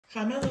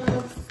Hi, my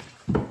love.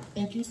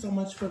 Thank you so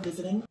much for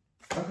visiting.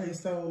 Okay,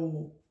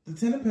 so the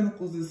Ten of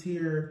Pentacles is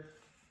here,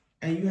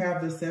 and you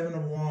have the Seven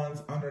of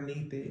Wands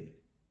underneath it,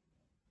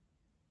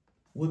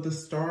 with the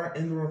Star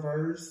in the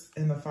reverse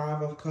and the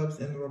Five of Cups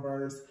in the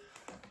reverse.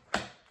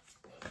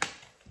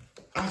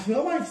 I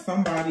feel like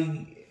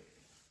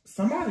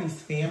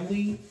somebody's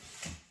family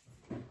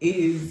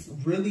is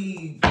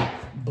really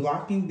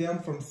blocking them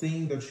from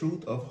seeing the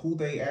truth of who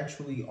they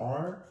actually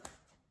are.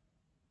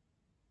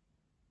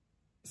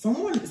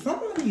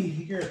 Somebody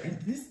here, and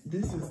this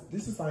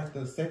is like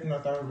the second or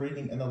third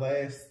reading in the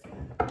last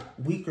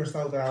week or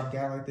so that I've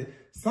got like this.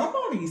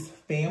 Somebody's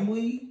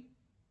family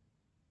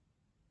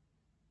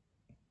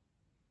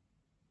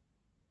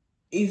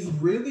is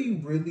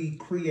really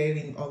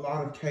creating a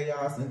lot of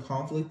chaos and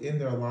conflict in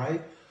their life.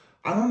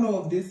 I don't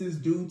know if this is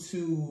due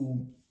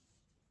to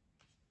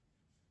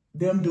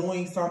them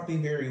doing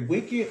something very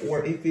wicked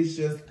or if it's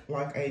just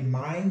like a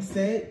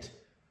mindset.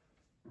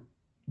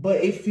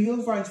 But it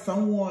feels like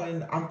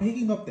someone, I'm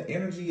picking up the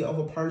energy of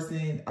a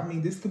person. I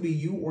mean, this could be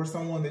you or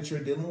someone that you're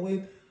dealing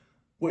with,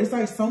 where it's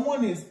like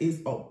someone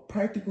is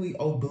practically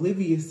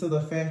oblivious to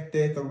the fact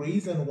that the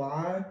reason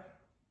why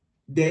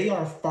they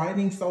are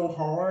fighting so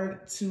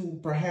hard to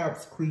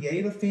perhaps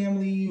create a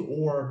family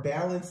or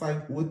balance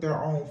like with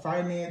their own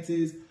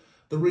finances,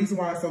 the reason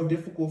why it's so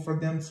difficult for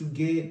them to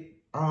get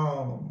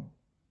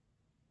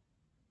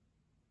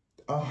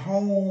a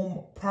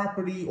home,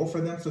 property, or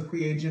for them to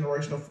create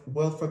generational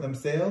wealth for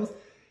themselves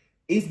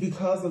is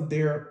because of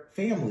their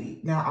family.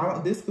 Now,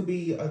 this could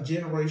be a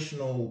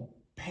generational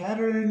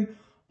pattern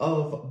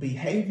of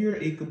behavior.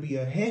 It could be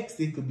a hex.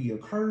 It could be a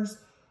curse.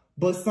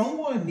 But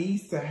someone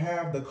needs to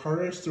have the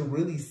courage to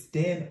really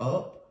stand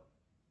up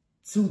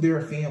to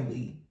their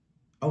family,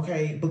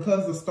 okay?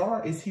 Because the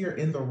Star is here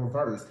in the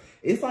reverse.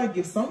 It's like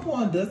if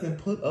someone doesn't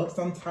put up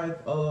some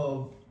type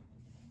of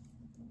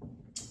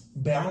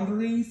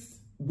boundaries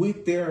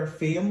with their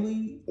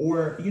family,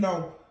 or, you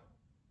know,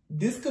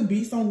 this could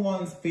be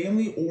someone's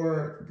family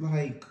or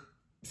like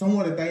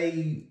someone that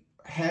they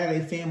had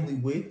a family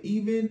with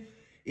even.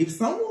 If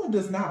someone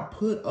does not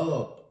put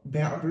up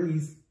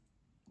boundaries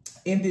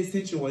in this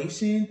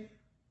situation,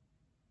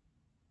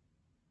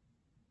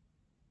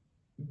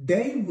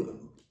 they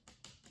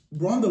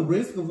run the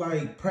risk of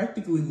like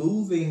practically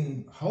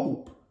losing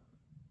hope.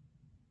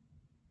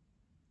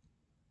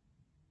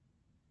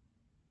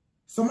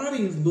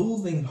 Somebody is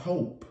losing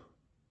hope.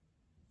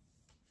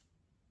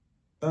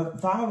 The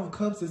Five of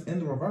Cups is in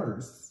the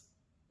reverse.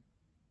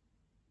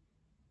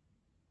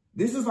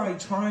 This is like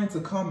trying to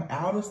come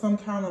out of some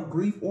kind of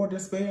grief or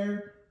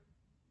despair.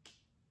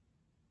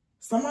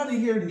 Somebody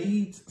here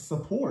needs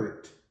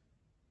support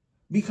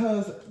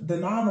because the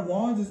Nine of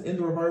Wands is in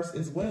the reverse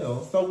as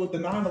well. So with the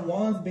Nine of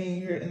Wands being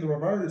here in the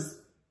reverse,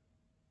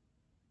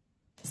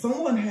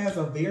 someone has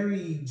a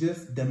very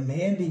just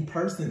demanding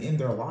person in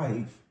their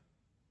life.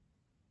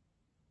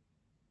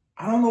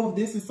 I don't know if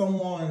this is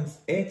someone's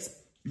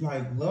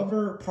like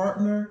lover,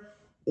 partner,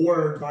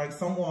 or like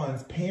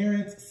someone's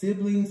parents,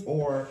 siblings,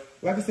 or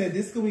like I said,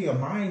 this could be a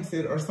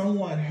mindset, or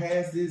someone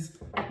has this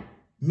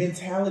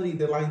mentality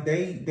that like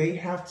they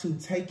have to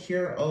take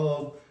care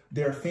of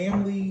their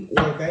family,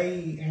 or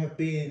they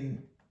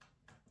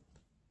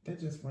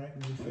just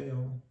randomly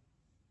fell.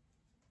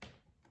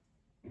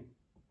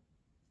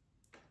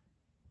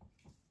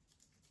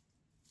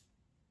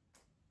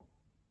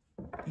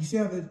 You see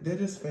how they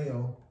just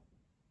fell.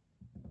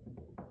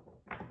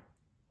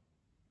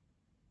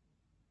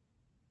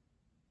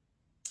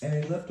 And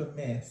they left a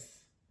mess.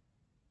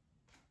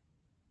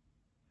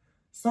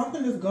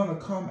 Something is going to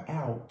come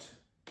out.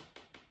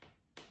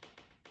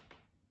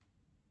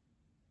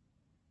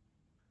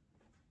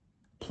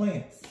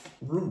 Plants,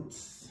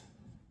 roots.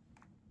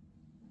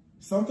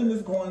 Something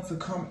is going to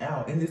come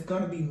out, and it's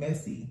going to be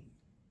messy.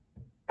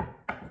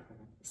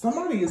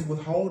 Somebody is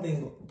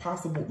withholding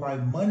possible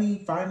like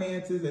money,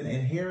 finances, and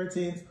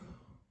inheritance,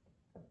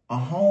 a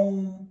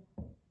home,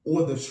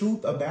 or the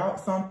truth about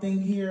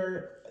something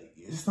here.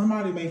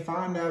 Somebody may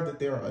find out that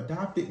they're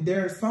adopted.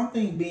 There's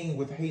something being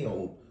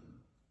withheld.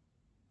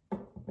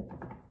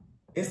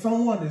 And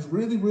someone is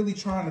really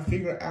trying to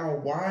figure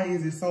out why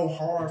is it so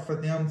hard for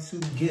them to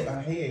get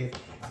ahead.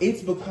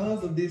 It's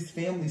because of this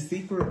family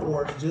secret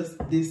or just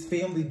this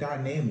family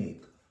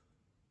dynamic.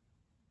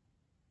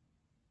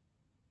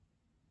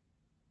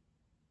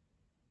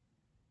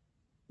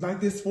 Like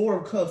this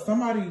Four of Cups,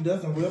 somebody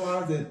doesn't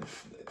realize that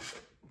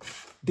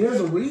there's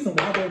a reason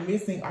why they're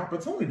missing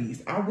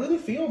opportunities. I really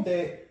feel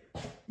that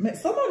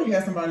somebody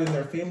has somebody in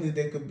their family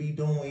that could be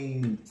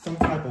doing some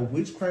type of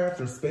witchcraft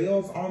or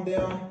spells on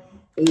them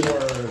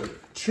or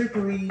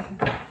trickery.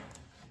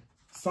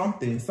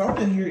 Something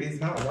here is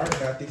not right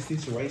about this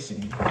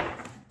situation.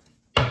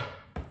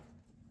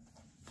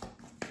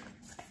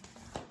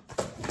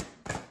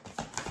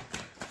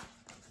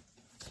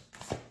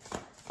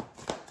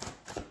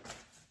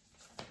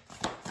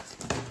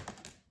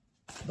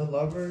 The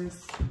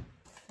Lovers.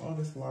 Oh,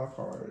 there's a lot of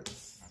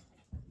cards.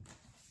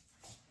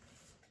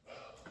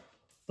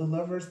 The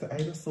Lovers, the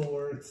Eight of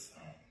Swords,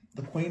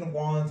 The Queen of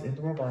Wands in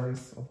the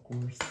reverse, of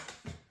course.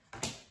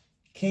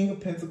 King of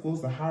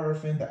Pentacles, the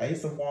Hierophant, the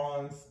Ace of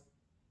Wands,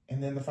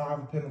 and then the Five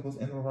of Pentacles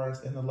in the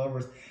reverse, and the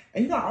Lovers.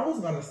 And you know, I was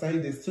going to say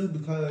this too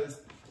because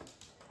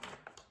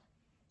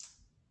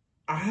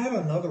I had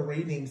another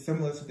reading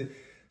similar to this.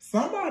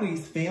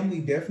 Somebody's family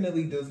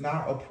definitely does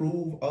not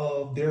approve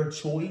of their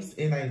choice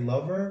in a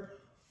lover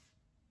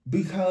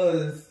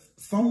because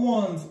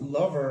someone's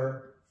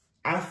lover,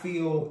 I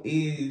feel,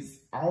 is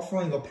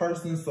offering a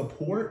person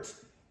support.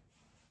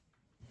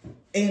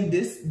 And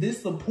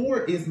this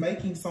support is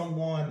making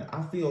someone,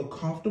 I feel,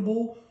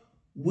 comfortable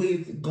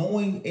with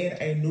going in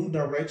a new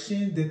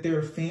direction that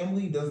their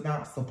family does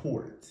not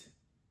support.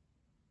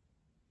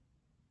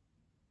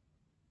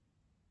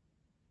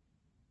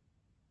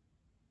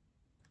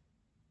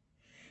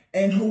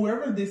 And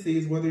whoever this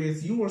is, whether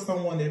it's you or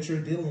someone that you're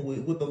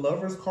dealing with the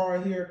Lover's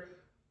card here,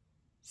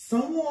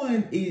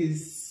 someone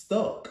is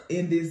stuck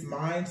in this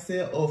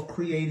mindset of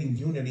creating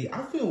unity.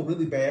 I feel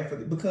really bad for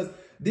it because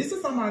this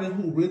is somebody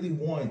who really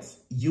wants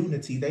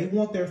unity. They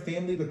want their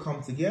family to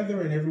come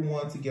together and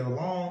everyone to get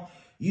along.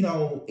 You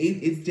know,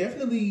 it's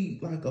definitely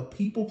like a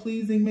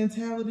people-pleasing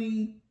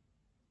mentality.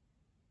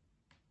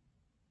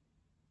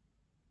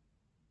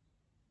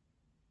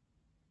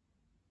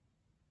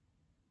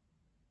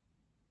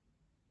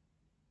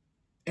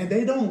 And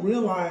they don't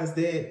realize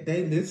that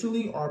they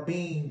literally are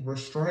being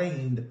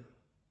restrained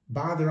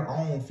by their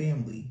own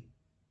family.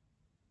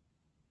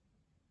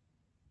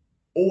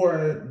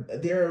 Or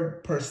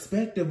their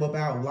perspective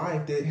about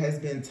life that has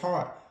been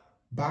taught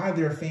by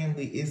their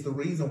family is the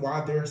reason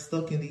why they're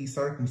stuck in these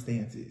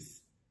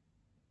circumstances.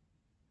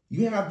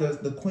 You have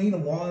the Queen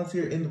of Wands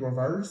here in the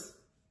reverse.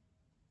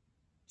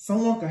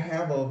 Someone could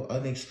have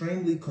an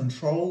extremely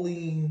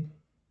controlling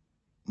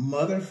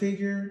mother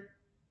figure.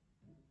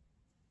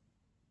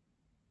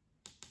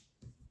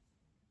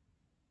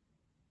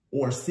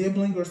 Or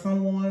sibling or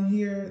someone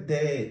here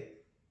that,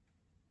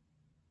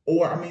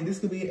 or I mean, this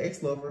could be an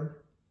ex-lover.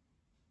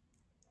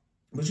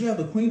 But you have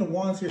the Queen of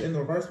Wands here in the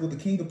reverse with the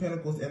King of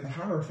Pentacles and the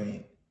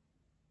Hierophant.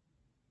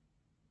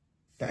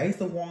 The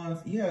Ace of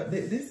Wands, yeah,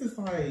 this is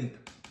like,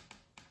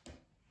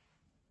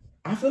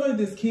 I feel like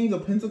this King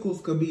of Pentacles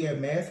could be a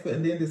masculine,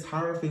 and then this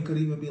Hierophant could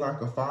even be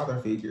like a father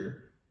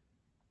figure.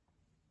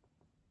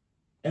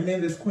 And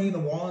then this Queen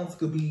of Wands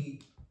could be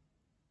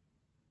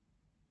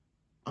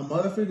a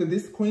mother figure.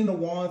 This Queen of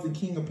Wands and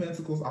King of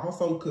Pentacles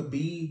also could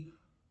be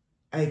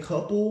a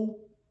couple,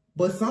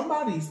 but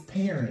somebody's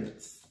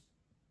parents.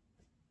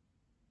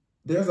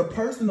 There's a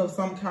person of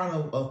some kind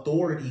of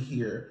authority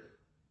here.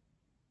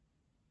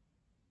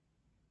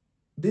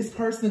 This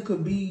person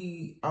could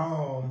be,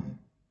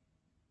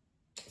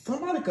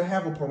 somebody could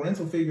have a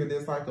parental figure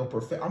that's like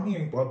I'm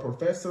hearing a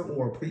professor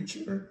or a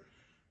preacher.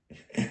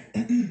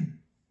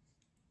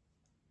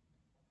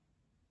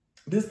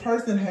 This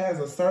person has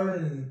a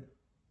certain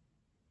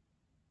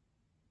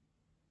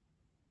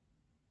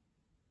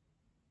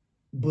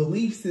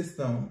belief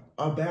system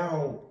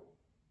about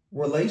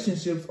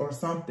relationships or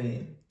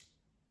something.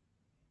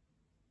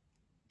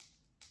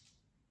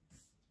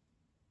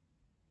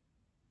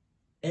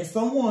 And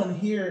someone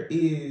here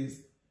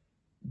is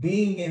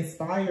being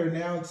inspired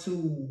now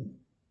to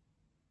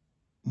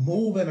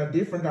move in a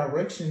different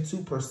direction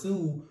to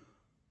pursue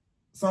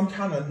some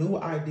kind of new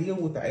idea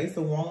with the Ace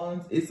of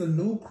Wands. It's a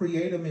new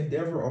creative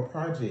endeavor or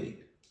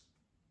project.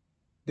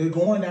 They're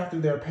going after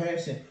their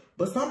passion.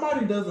 But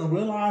somebody doesn't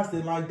realize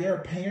that like their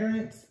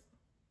parents,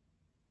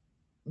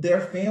 their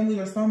family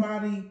or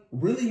somebody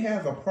really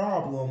has a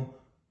problem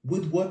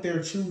with what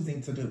they're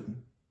choosing to do.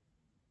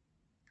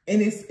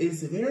 And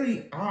it's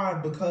very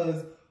odd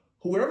because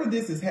whoever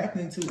this is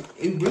happening to,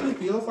 it really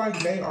feels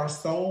like they are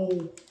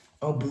so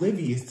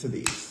oblivious to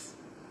this.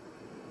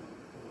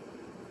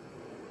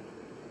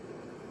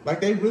 Like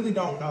they really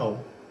don't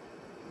know.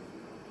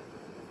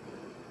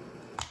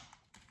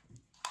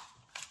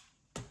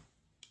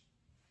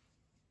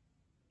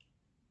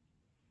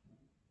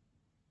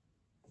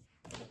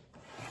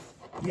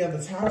 Yeah,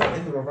 the Tower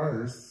in the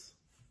reverse.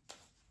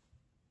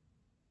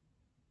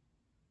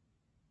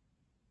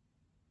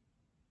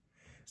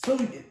 So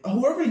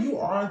whoever you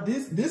are,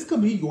 this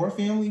could be your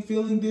family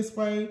feeling this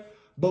way.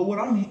 But what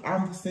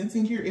I'm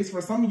sensing here is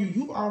for some of you,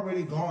 you've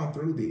already gone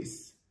through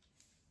this.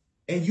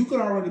 And you could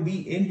already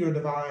be in your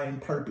divine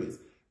purpose.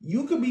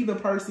 You could be the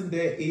person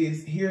that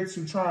is here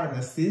to try and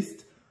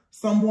assist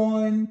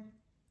someone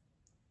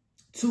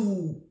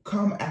to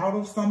come out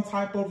of some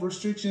type of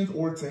restrictions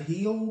or to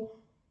heal.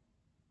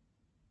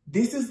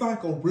 This is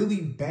like a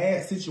really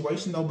bad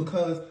situation though,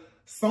 because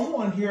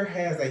someone here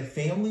has a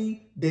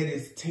family that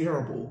is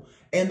terrible.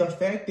 And the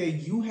fact that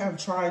you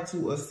have tried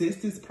to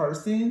assist this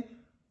person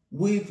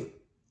with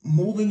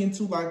moving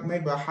into like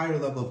maybe a higher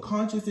level of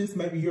consciousness,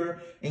 maybe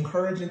you're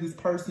encouraging this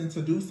person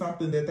to do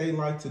something that they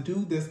like to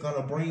do that's going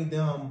to bring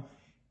them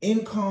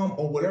income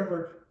or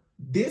whatever.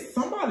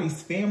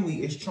 Somebody's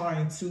family is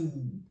trying to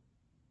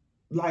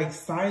like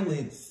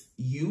silence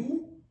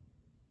you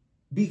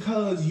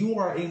because you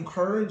are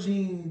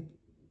encouraging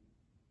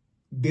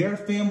their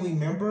family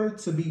member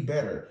to be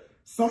better.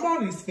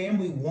 Somebody's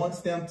family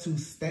wants them to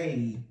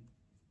stay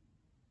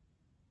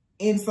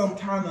in some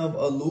kind of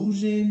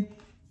illusion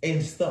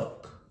and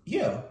stuck.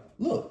 Yeah,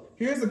 look,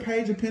 here's a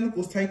Page of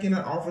Pentacles taking an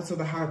offer to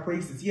the High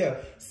Priestess. Yeah,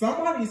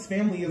 somebody's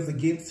family is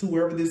against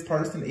whoever this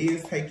person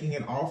is taking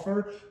an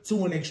offer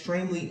to an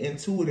extremely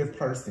intuitive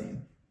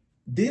person.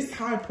 This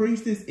High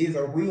Priestess is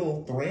a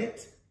real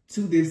threat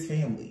to this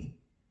family.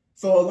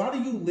 So a lot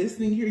of you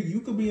listening here,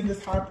 you could be in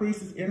this High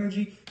Priestess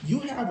energy. You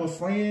have a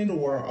friend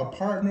or a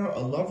partner, a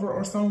lover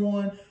or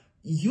someone.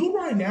 You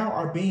right now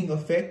are being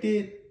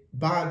affected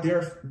by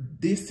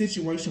this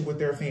situation with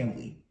their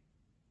family.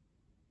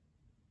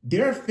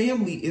 Their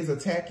family is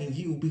attacking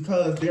you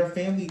because their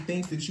family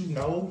thinks that you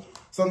know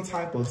some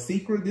type of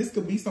secret. This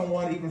could be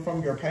someone even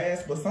from your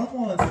past, but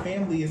someone's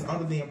family is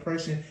under the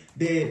impression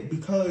that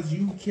because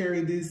you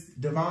carry this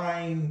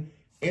divine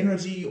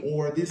energy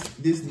or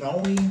this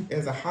knowing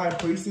as a High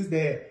Priestess,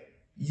 that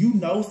you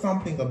know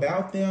something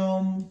about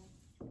them,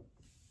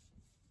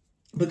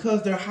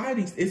 because they're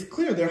hiding. It's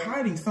clear they're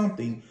hiding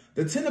something.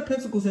 The Ten of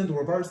Pentacles in the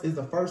reverse is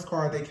the first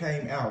card that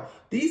came out.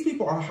 These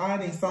people are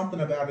hiding something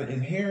about an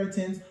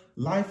inheritance,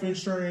 life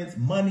insurance,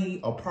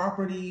 money, a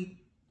property,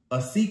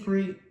 a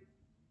secret.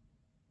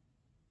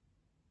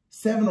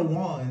 Seven of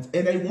Wands,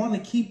 and they want to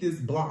keep this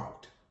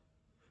blocked.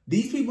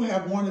 These people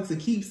have wanted to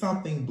keep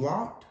something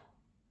blocked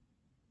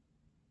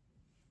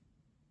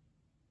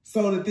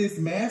so that this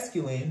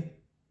masculine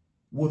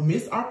will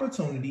miss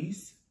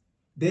opportunities.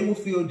 They will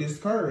feel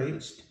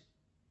discouraged.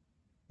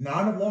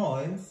 Nine of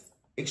Wands,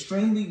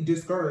 extremely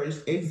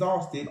discouraged,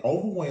 exhausted,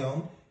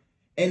 overwhelmed.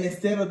 And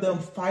instead of them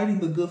fighting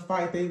the good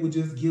fight, they would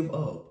just give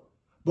up.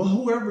 But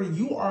whoever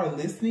you are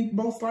listening,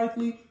 most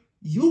likely,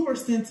 you were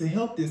sent to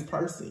help this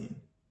person.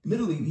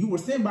 Literally, you were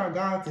sent by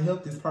God to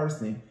help this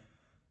person.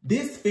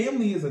 This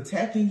family is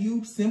attacking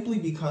you simply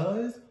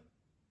because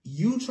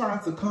you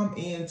tried to come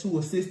in to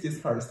assist this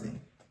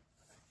person.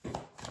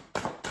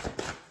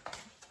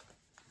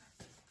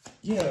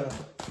 Yeah,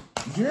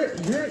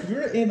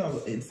 you're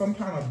in some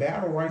kind of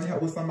battle right now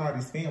with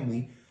somebody's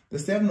family. The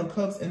Seven of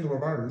Cups in the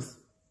reverse.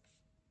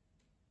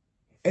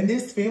 And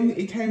this family,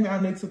 it came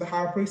out next to the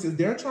High Priestess.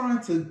 They're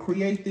trying to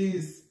create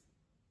this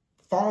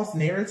false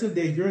narrative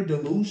that you're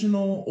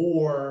delusional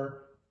or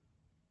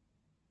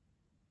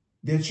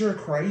that you're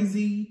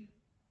crazy.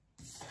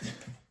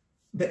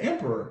 The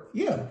Emperor,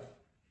 yeah.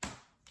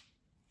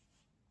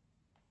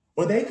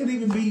 Or they could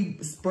even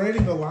be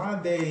spreading a lie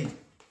that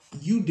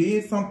you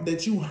did something,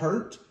 that you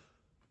hurt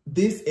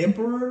this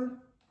Emperor.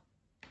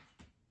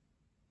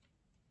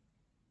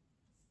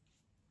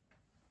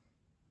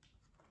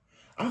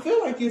 I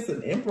feel like it's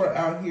an Emperor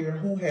out here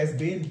who has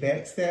been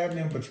backstabbed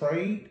and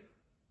betrayed.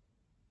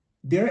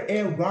 They're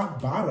at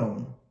rock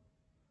bottom.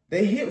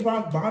 They hit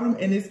rock bottom,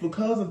 and it's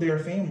because of their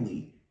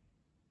family.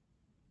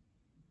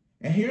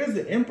 And here's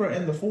the Emperor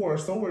and the Four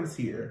of Swords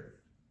here.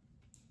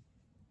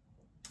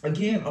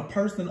 Again, a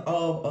person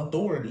of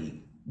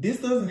authority.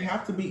 This doesn't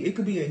have to be, it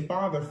could be a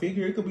father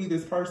figure. It could be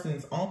this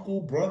person's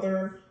uncle,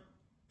 brother,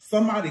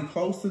 somebody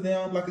close to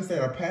them. Like I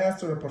said, a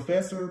pastor, a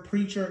professor,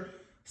 preacher.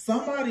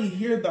 Somebody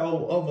here,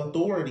 though, of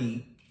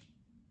authority.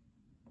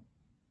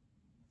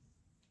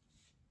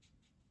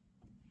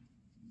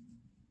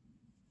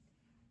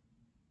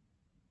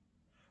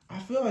 I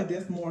feel like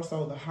that's more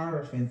so the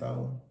Hierophant,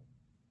 though.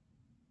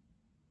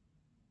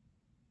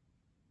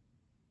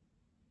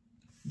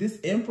 This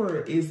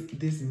Emperor is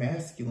this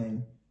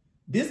masculine.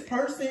 This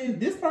person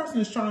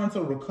is trying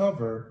to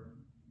recover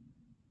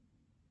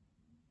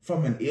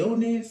from an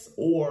illness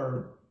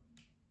or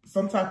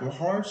some type of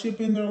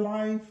hardship in their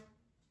life.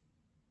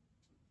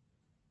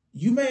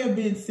 You may have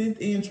been sent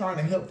in trying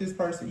to help this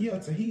person, yeah,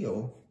 to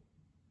heal.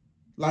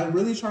 Like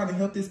really trying to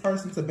help this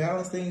person to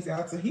balance things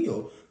out, to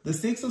heal. The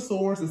Six of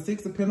Swords, the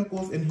Six of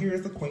Pentacles, and here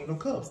is the Queen of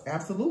Cups.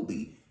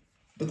 Absolutely.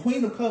 The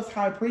Queen of Cups,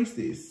 High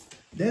Priestess.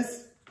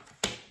 That's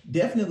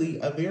definitely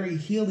a very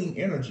healing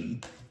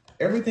energy.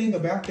 Everything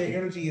about that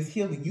energy is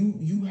healing.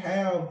 You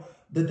have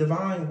the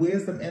divine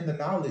wisdom and the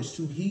knowledge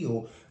to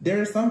heal.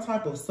 There is some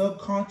type of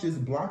subconscious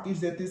blockage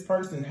that this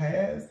person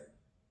has.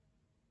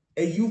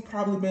 And you've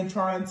probably been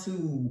trying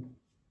to,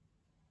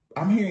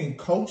 I'm hearing,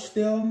 coach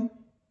them,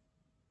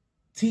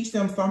 teach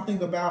them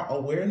something about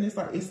awareness.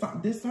 Like it's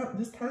not,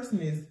 this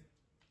person is,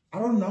 I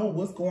don't know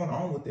what's going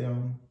on with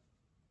them.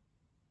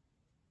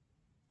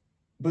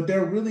 But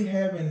they're really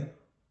having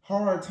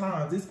hard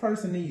times. This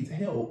person needs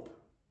help.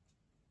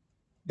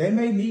 They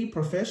may need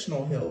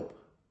professional help.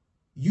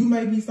 You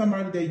may be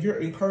somebody that you're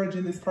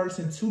encouraging this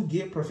person to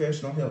get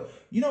professional help.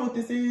 You know what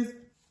this is?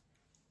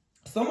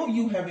 Some of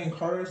you have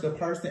encouraged a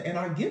person, and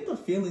I get the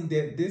feeling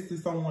that this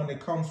is someone that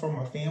comes from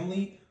a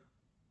family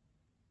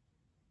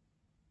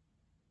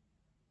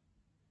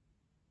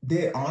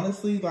that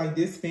honestly, like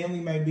this family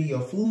may be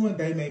affluent,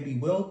 they may be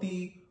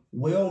wealthy,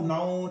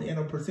 well-known in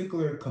a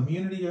particular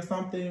community or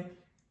something.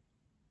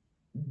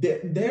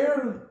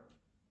 Their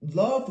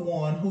loved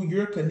one who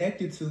you're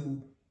connected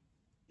to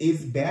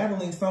is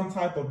battling some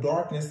type of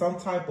darkness, some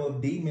type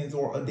of demons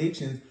or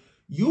addictions.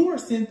 You were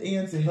sent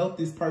in to help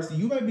this person.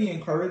 You may be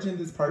encouraging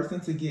this person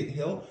to get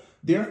help.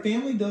 Their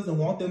family doesn't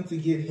want them to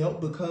get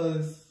help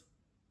because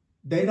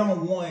they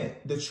don't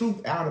want the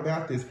truth out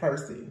about this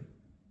person.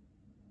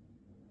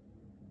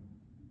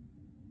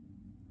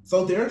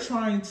 So they're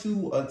trying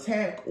to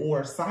attack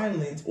or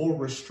silence or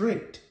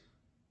restrict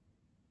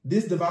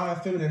this divine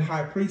feminine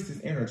high priestess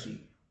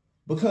energy.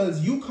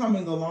 Because you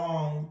coming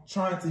along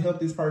trying to help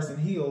this person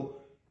heal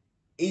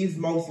is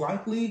most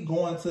likely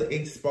going to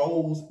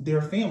expose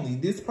their family.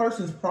 This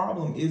person's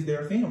problem is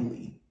their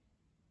family.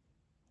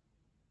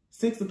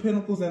 Six of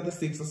Pentacles and the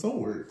Six of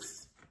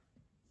Swords.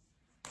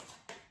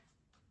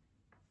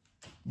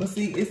 But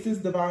see, it's this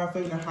divine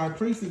feminine high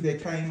priestess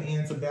that came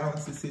in to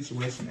balance the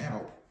situation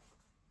out.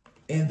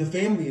 And the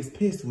family is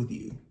pissed with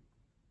you.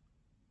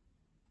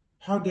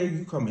 How dare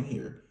you come in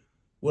here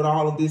with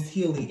all of this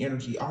healing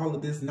energy, all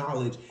of this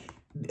knowledge.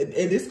 And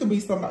this could be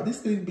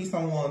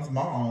someone's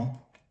mom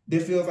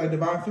that feels like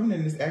divine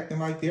feminine is acting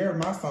like they're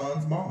my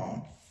son's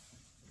mom.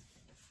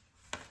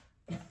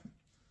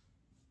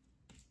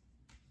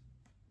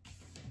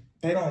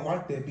 They don't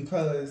like that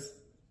because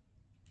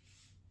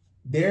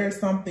there's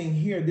something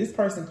here. This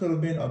person could have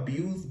been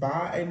abused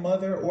by a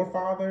mother or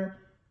father.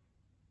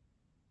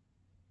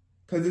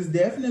 Because it's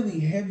definitely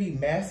heavy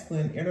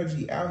masculine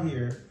energy out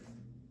here.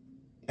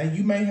 And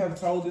you may have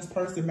told this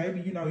person,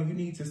 maybe, you know, you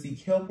need to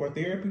seek help or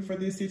therapy for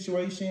this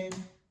situation.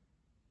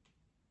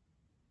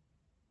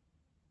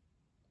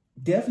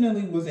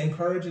 Definitely was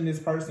encouraging this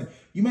person.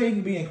 You may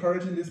even be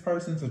encouraging this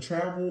person to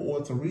travel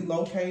or to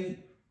relocate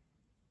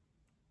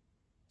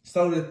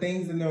so that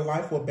things in their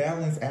life will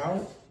balance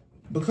out.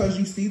 Because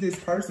you see this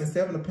person,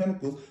 Seven of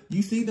Pentacles,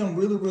 you see them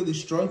really, really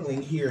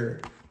struggling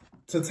here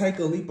to take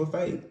a leap of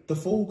faith. The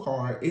Fool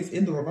card is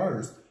in the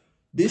reverse.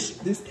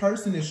 This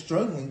person is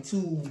struggling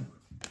to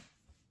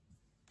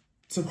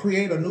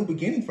create a new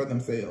beginning for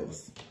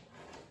themselves.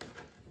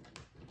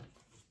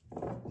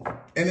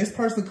 And this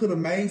person could have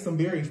made some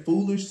very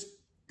foolish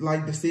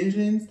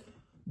decisions.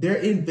 They're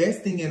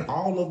investing in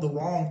all of the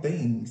wrong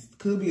things.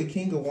 Could be a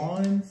King of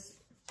Wands.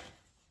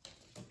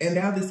 And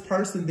now this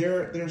person,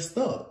 they're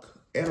stuck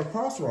at a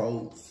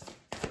crossroads.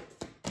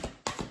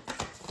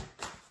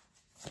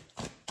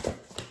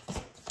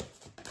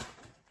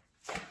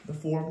 The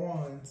Four of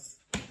Wands.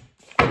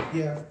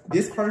 Yeah,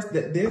 this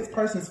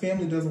person's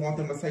family doesn't want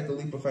them to take a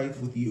leap of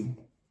faith with you.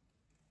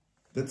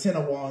 The Ten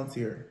of Wands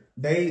here.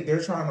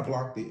 They're trying to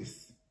block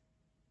this.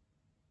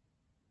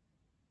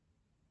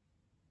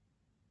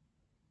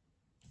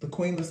 The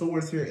Queen of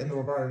Swords here in the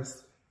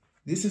reverse.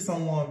 This is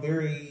someone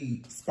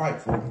very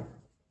spiteful.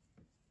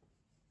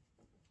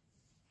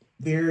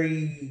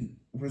 Very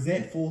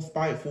resentful,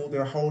 spiteful.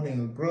 They're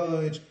holding a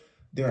grudge.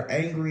 They're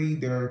angry.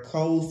 They're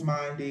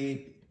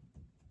closed-minded.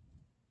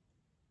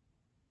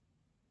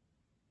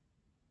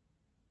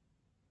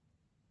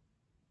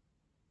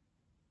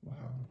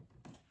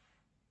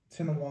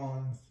 Ten of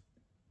Wands.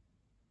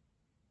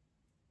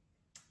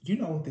 You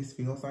know what this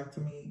feels like to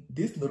me?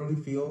 This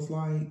literally feels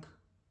like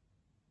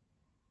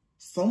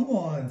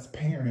someone's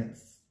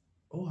parents.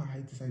 Oh, I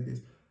hate to say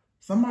this.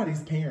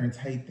 Somebody's parents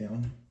hate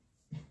them.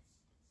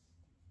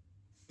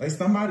 Like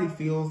somebody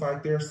feels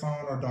like their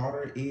son or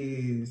daughter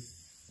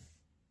is,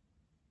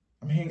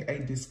 I'm hearing, a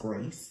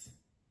disgrace.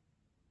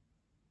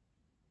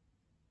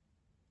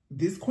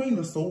 This Queen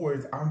of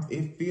Swords,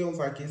 it feels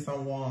like it's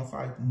someone's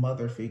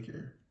mother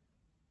figure.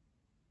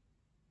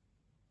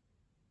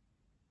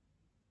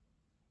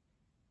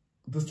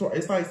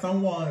 It's like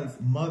someone's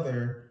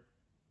mother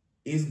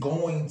is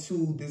going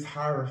to this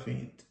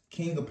Hierophant,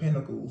 King of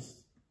Pentacles,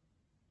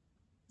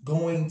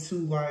 going to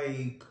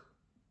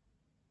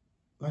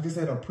like I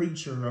said, a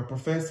preacher, a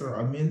professor,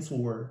 a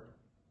mentor.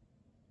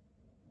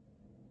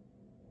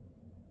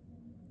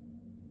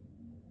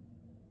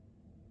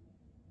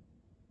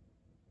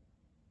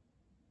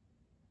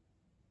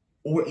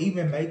 Or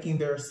even making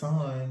their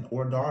son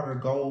or daughter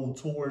go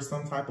towards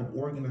some type of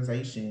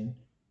organization,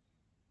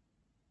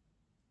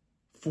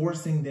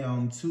 forcing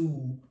them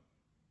to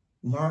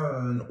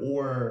learn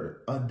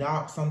or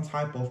adopt some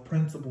type of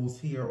principles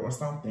here or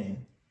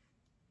something.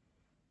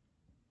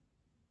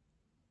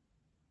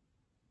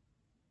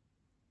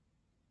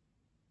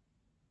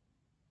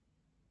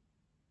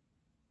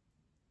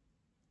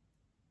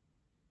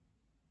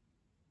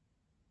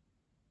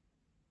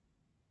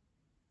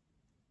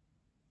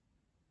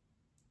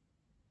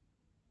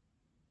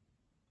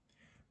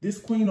 This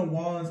Queen of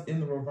Wands in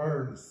the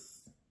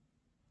reverse.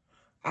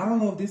 I don't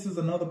know if this is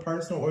another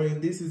person or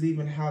if this is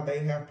even how they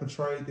have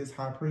portrayed this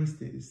High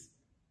Priestess.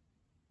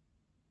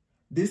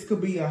 This could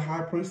be a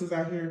High Priestess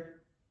out here.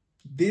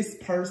 This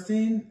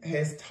person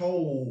has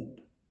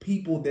told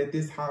people that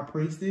this High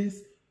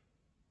Priestess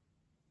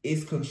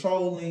is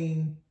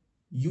controlling.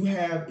 You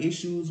have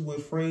issues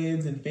with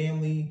friends and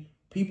family.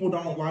 People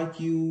don't like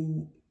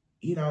you.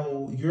 You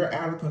know, you're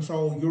out of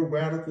control. You're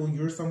radical.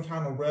 You're some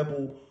kind of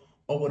rebel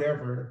or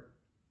whatever.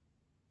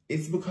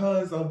 It's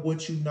because of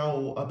what you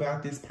know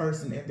about this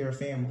person and their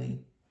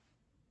family.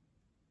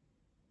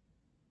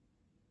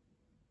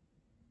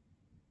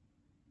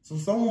 So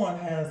someone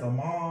has a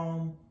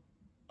mom,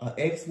 an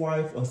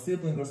ex-wife, a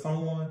sibling, or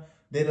someone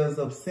that is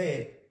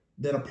upset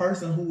that a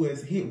person who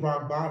has hit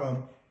rock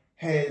bottom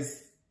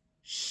has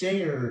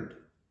shared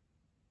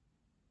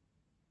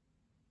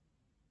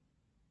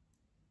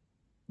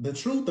the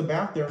truth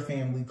about their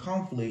family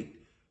conflict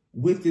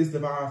with this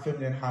divine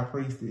feminine high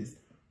priestess.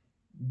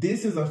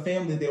 This is a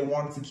family that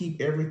wanted to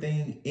keep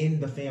everything in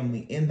the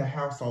family, in the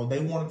household. They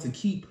wanted to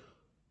keep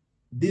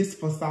this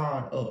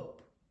facade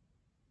up.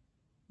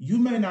 You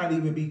may not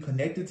even be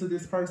connected to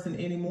this person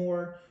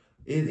anymore.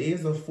 It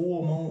is a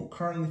full moon,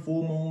 currently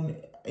full moon,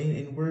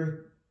 and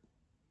we're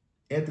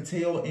at the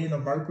tail end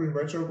of Mercury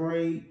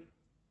retrograde,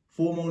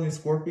 full moon in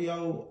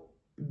Scorpio.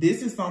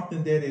 This is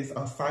something that is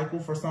a cycle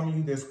for some of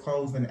you that's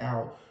closing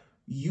out.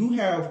 You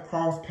have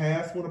crossed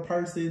paths with a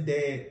person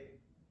that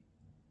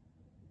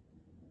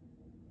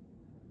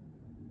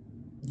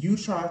you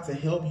tried to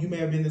help. You may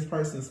have been this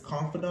person's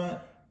confidant.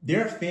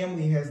 Their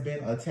family has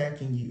been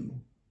attacking you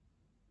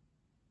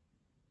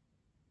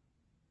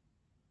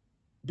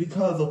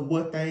because of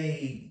what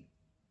they,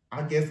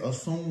 I guess,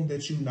 assume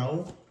that you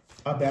know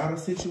about a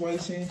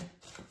situation.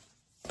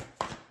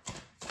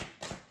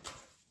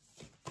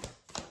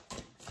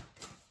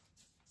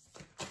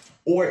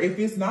 Or if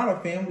it's not a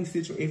family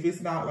situation, if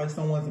it's not like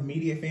someone's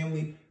immediate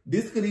family,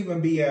 this could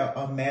even be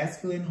a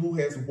masculine who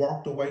has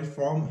walked away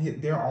from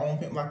their own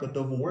family, like a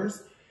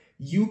divorce.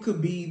 You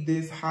could be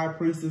this high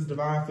priestess,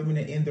 divine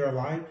feminine in their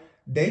life.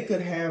 They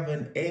could have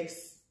an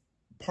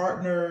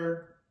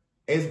ex-partner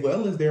as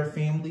well as their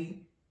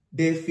family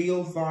that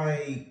feels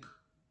like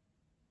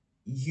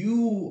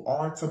you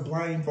are to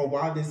blame for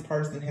why this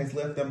person has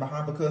left them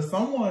behind, because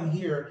someone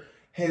here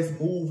has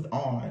moved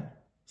on.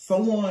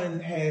 Someone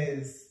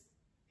has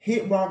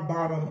hit rock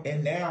bottom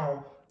and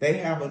now they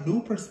have a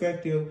new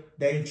perspective.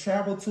 They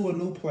traveled to a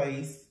new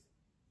place.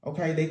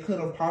 Okay, they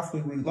could have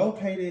possibly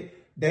relocated.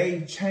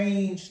 They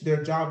changed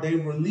their job. They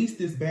released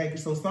this baggage.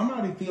 So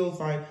somebody feels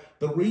like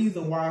the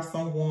reason why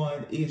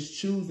someone is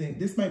choosing,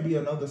 this may be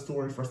another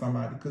story for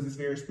somebody because it's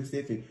very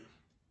specific.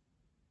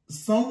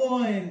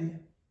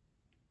 Someone,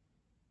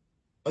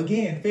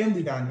 again,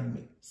 family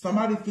dynamic.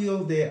 Somebody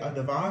feels that a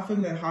divine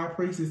feminine high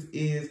priestess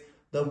is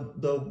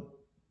the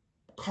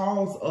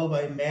cause of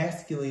a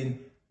masculine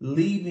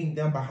leaving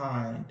them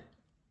behind.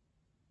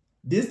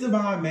 This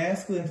divine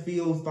masculine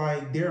feels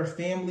like their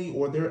family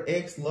or their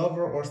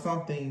ex-lover or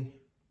something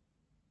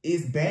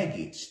is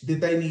baggage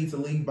that they need to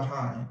leave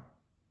behind.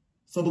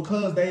 So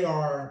because they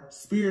are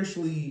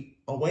spiritually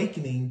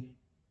awakening,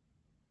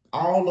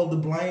 all of the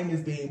blame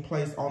is being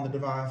placed on the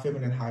divine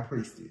feminine high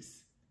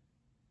priestess.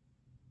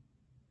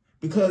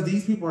 Because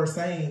these people are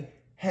saying,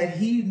 had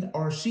he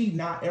or she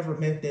not ever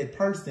met that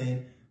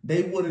person,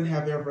 they wouldn't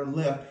have ever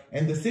left.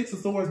 And the Six of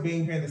Swords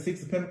being here and the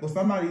Six of Pentacles,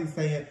 somebody is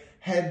saying,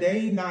 had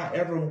they not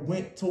ever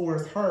went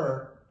towards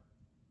her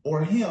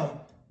or him,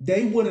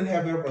 they wouldn't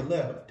have ever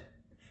left.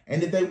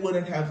 And if they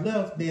wouldn't have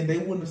left, then they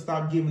wouldn't have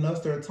stopped giving us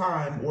their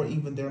time or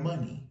even their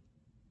money.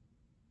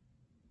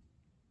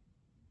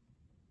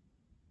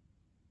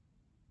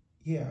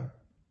 Yeah.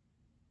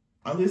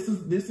 This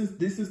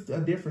is a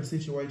different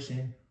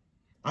situation.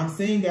 I'm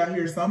seeing out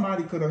here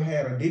somebody could have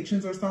had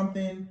addictions or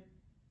something,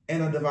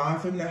 and a divine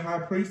feminine high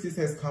priestess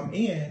has come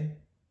in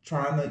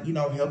trying to, you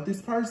know, help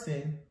this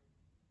person.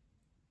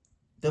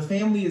 The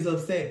family is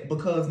upset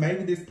because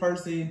maybe this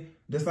person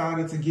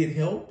decided to get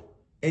help,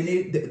 and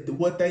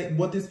what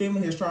this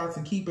family has tried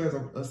to keep as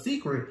a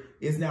secret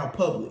is now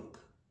public.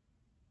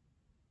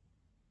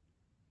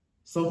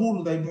 So who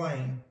do they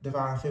blame?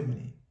 Divine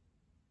feminine.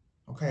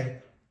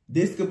 Okay,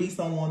 this could be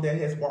someone that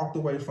has walked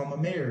away from a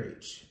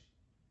marriage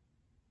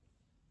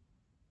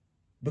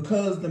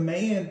because the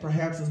man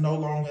perhaps is no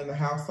longer in the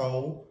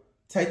household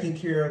taking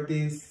care of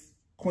this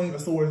Queen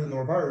of Swords in the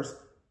reverse,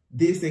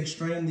 this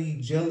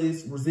extremely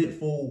jealous,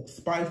 resentful,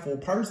 spiteful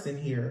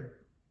person here.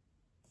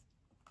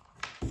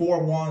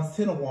 Four of Wands,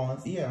 Ten of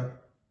Wands, yeah.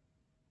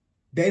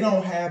 They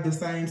don't have the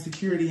same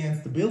security and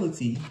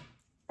stability.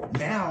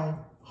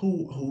 Now,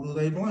 who do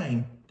they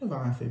blame?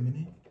 Divine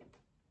feminine.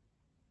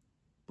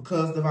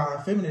 Because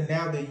divine feminine,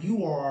 now that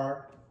you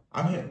are,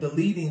 the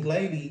leading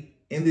lady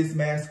in this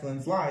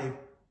masculine's life,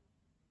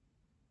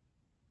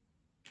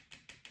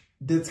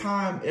 the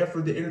time,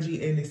 effort, the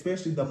energy, and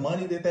especially the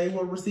money that they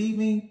were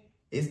receiving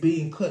is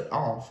being cut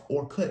off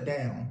or cut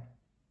down.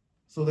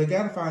 So they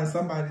got to find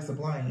somebody to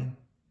blame.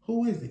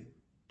 Who is it?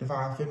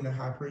 Divine feminine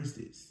high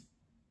priestess.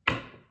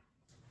 And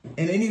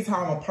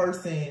anytime a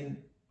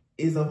person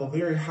is of a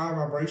very high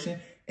vibration,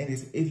 and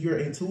if you're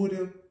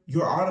intuitive,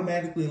 you're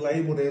automatically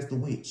labeled as the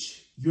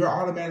witch. You're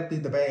automatically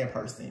the bad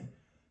person.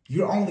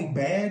 You're only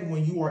bad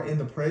when you are in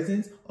the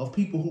presence of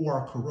people who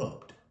are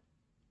corrupt.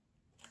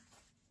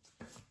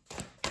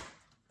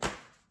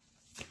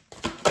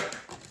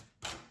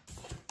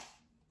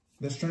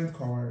 The Strength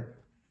card.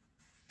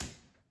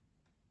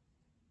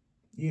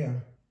 Yeah.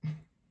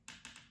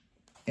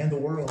 And the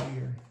World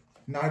here.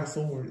 Knight of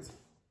Swords.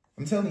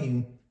 I'm telling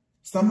you,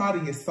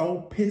 somebody is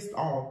so pissed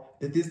off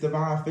that this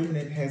divine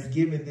feminine has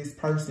given this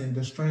person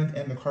the strength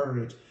and the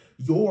courage.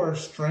 Your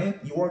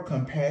strength, your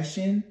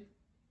compassion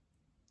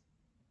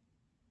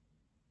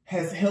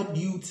has helped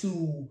you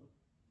to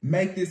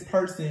make this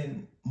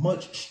person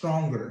much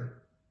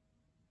stronger,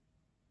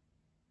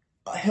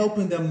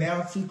 helping them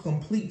now to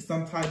complete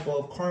some type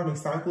of karmic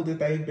cycle that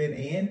they've been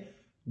in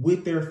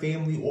with their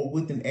family or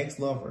with an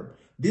ex-lover.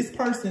 This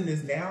person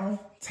is now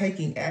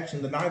taking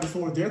action. The Knight of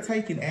Swords, they're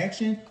taking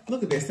action.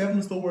 Look at that, Seven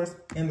of Swords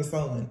and the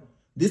Sun.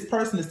 This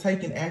person is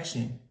taking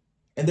action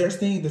and they're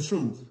seeing the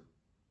truth.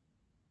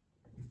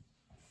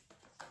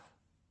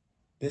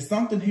 There's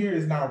something here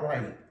is not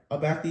right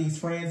about these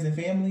friends and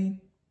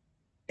family.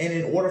 And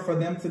in order for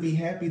them to be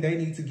happy, they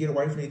need to get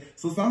away from it.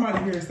 So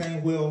somebody here is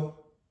saying,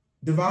 well,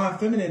 Divine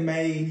Feminine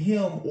made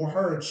him or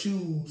her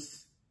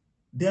choose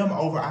them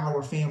over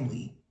our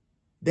family.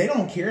 They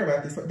don't care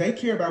about this. They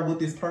care about what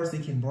this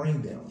person can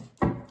bring them.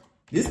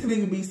 This could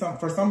even be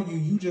for some of you,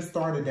 you just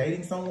started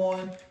dating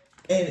someone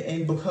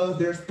and because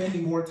they're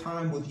spending more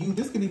time with you,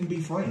 this could even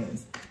be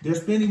friends. They're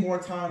spending more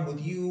time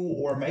with you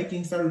or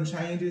making certain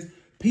changes.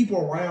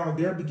 People around,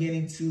 they're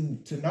beginning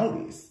to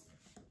notice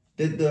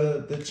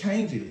the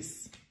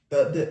changes.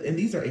 And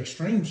these are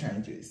extreme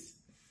changes.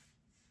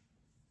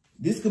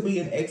 This could be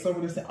an ex over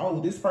there saying,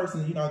 oh, this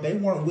person, you know, they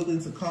weren't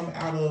willing to come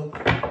out of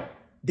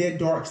that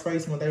dark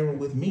space when they were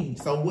with me.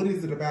 So what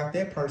is it about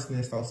that person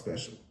that's so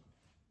special?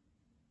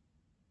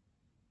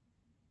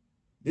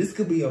 This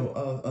could be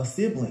a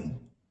sibling.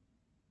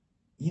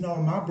 You know,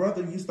 my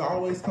brother used to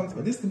always come to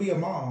me. This could be a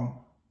mom.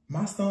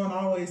 My son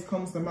always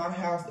comes to my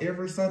house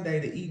every Sunday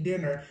to eat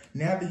dinner.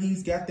 Now that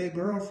he's got that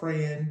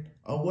girlfriend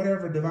or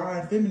whatever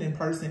Divine Feminine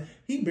person,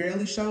 he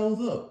barely shows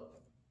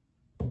up.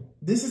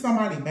 This is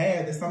somebody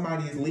mad that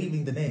somebody is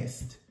leaving the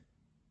nest.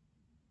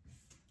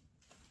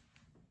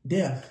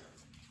 Death.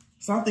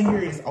 Something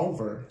here is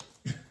over.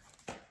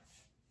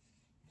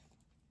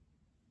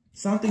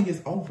 Something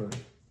is over.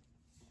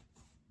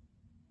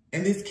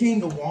 And this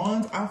King of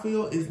Wands, I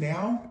feel, is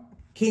now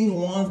King of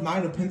Wands,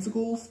 Knight of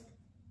Pentacles.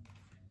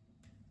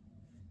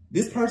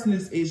 This person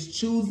is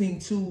choosing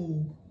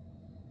to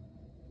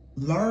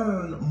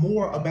learn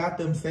more about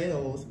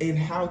themselves and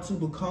how to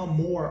become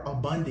more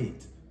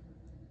abundant.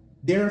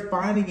 They're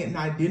finding an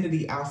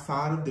identity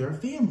outside of their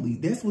family.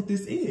 That's what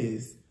this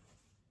is.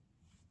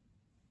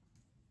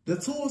 The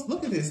Two,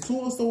 look at this,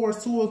 Two of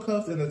Swords, Two of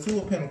Cups, and the Two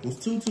of Pentacles,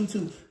 2, 2,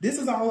 2. This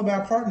is all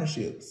about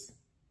partnerships.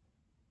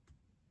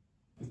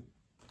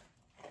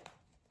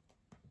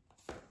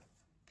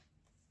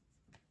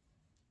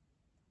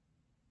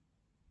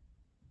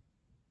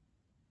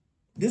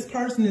 This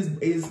person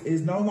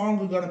is no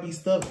longer going to be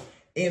stuck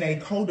in a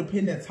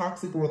codependent,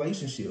 toxic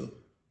relationship.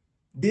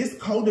 This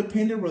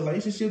codependent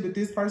relationship that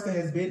this person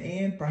has been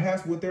in,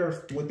 perhaps with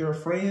their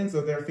friends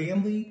or their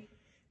family,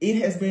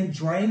 it has been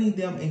draining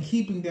them and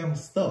keeping them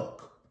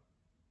stuck.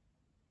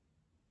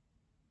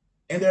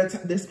 And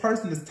this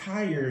person is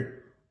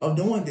tired of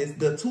doing this.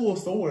 The Two of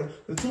Swords.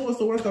 The Two of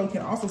Swords, though,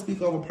 can also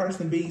speak of a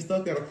person being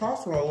stuck at a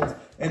crossroads,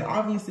 and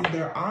obviously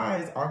their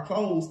eyes are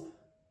closed.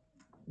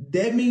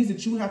 That means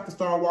that you have to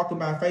start walking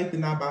by faith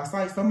and not by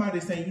sight.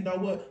 Somebody's saying, you know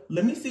what?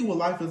 Let me see what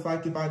life is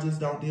like if I just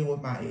don't deal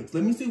with my ex.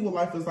 Let me see what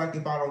life is like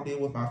if I don't deal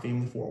with my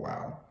family for a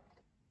while.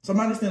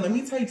 Somebody's saying, let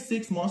me take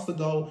 6 months to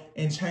go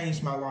and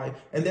change my life.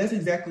 And that's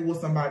exactly what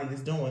somebody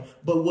is doing.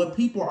 But what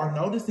people are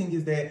noticing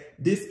is that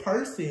this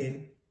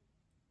person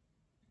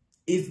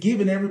is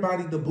giving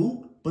everybody the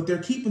boot, but they're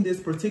keeping this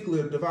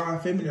particular Divine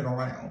Feminine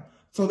around.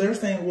 So they're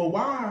saying, well,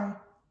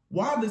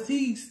 why does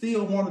he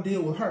still want to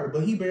deal with her,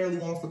 but he barely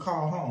wants to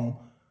call home?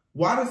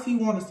 Why does he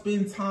want to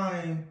spend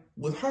time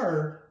with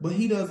her, but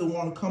he doesn't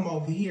want to come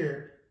over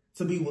here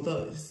to be with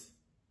us?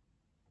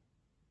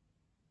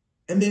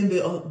 And then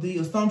the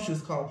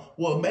assumptions come,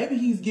 well, maybe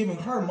he's giving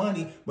her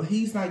money, but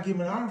he's not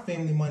giving our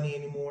family money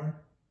anymore.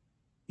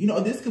 You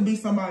know, this could be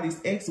somebody's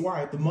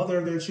ex-wife, the mother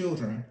of their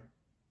children.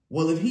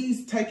 Well, if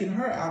he's taking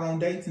her out on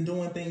dates and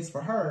doing things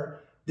for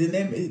her, then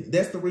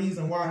that's the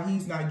reason why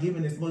he's not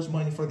giving as much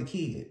money for the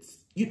kids.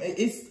 You know,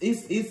 it's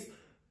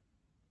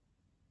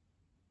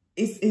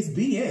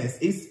BS.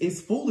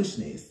 It's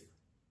foolishness.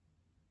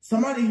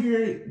 Somebody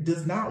here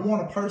does not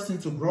want a person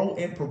to grow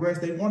and progress.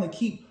 They want to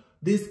keep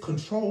this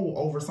control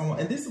over someone.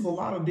 And this is a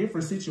lot of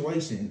different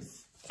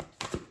situations.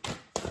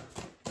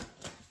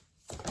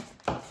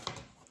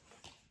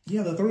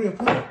 Yeah, the Three of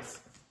Cups.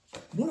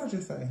 What did I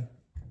just say?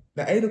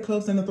 The Eight of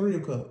Cups and the Three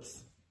of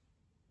Cups.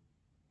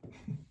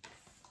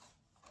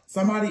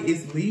 Somebody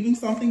is leaving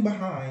something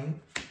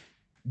behind.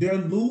 They're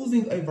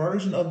losing a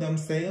version of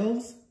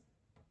themselves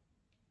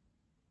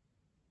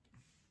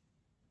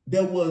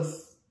that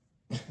was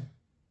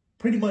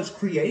pretty much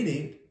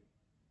created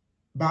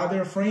by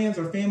their friends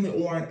or family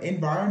or an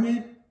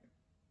environment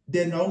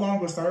that no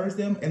longer serves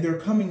them, and they're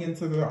coming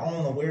into their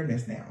own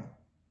awareness now.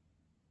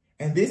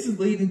 And this is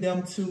leading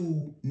them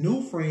to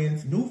new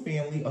friends, new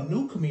family, a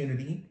new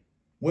community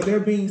where they're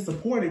being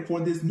supported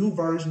for this new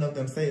version of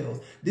themselves.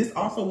 This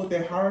also with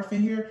that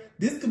Hierophant here,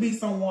 this could be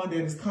someone that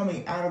is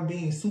coming out of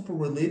being super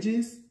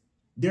religious.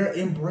 They're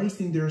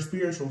embracing their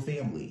spiritual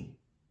family.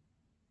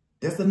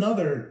 That's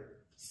another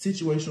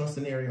situational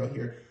scenario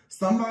here.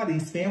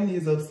 Somebody's family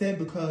is upset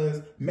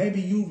because maybe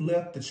you've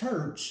left the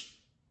church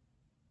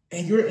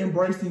and you're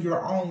embracing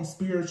your own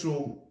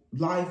spiritual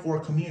life or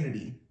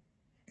community.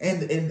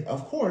 And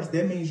of course,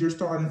 that means you're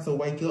starting to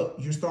wake up.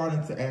 You're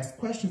starting to ask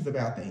questions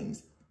about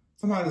things.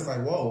 Somebody's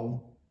like,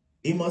 whoa,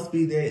 it must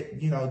be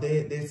that, you know,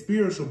 that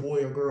spiritual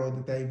boy or girl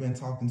that they've been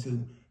talking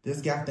to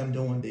that's got them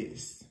doing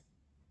this.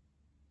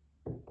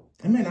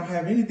 It may not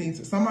have anything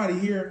to somebody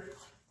here.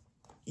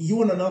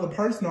 You and another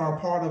person are a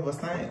part of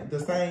the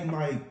same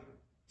like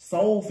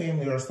soul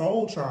family or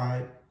soul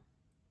tribe.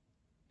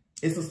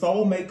 It's a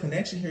soulmate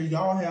connection here.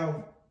 Y'all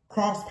have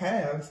crossed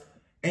paths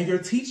and you're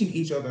teaching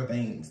each other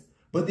things.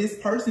 But this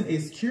person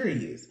is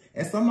curious,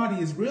 and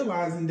somebody is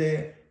realizing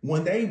that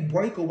when they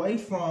break away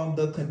from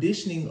the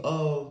conditioning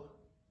of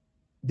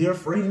their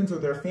friends or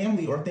their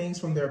family or things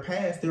from their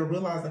past, they're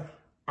realizing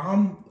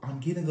I'm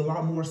getting a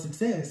lot more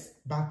success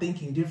by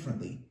thinking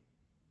differently.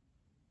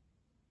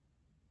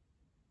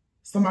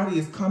 Somebody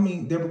is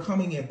coming, they're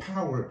becoming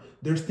empowered.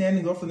 They're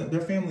standing up for them. Their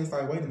family is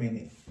like, wait a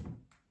minute.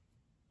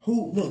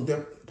 Look,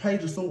 their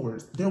Page of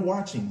Swords, they're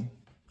watching.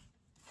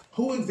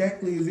 Who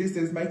exactly is this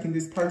that's making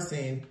this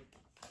person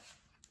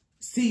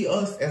see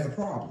us as a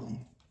problem?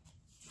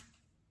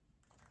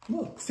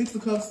 Look, Six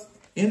of Cups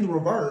in the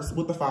reverse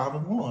with the Five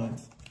of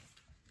Wands.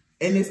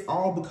 And it's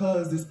all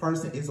because this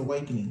person is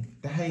awakening.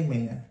 The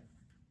Hangman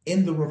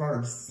in the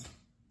reverse.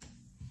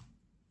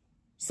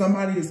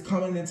 Somebody is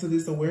coming into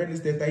this awareness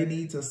that they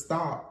need to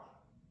stop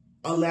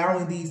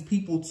allowing these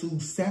people to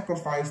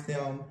sacrifice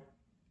them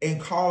and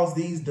cause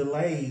these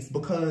delays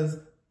because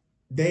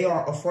they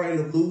are afraid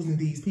of losing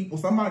these people.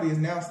 Somebody is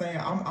now saying,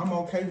 I'm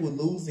okay with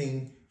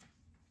losing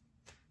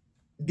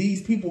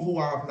these people who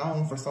I've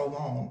known for so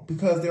long,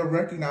 because they're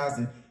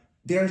recognizing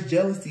there's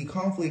jealousy,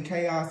 conflict,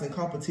 chaos, and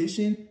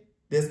competition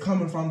that's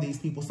coming from these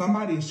people.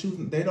 Somebody is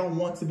choosing, they don't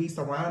want to be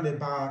surrounded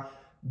by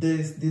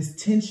this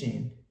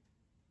tension.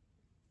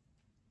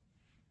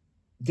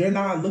 They're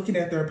not looking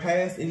at their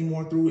past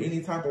anymore through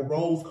any type of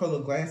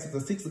rose-colored glasses.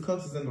 The Six of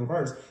Cups is in the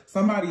reverse.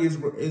 Somebody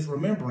is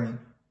remembering,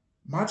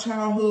 my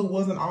childhood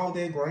wasn't all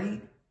that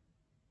great.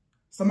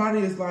 Somebody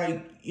is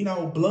like, you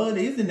know, blood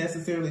isn't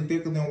necessarily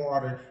thicker than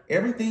water.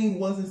 Everything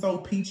wasn't so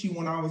peachy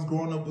when I was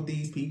growing up with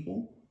these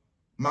people.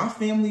 My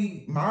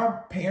family, my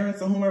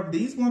parents or whomever,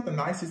 these weren't the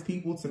nicest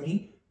people to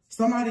me.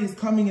 Somebody is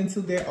coming into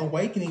their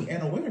awakening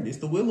and awareness,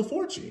 the Wheel of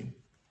Fortune,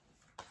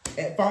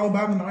 and followed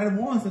by the Knight of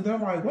Wands. And they're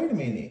like, wait a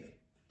minute.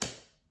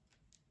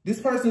 This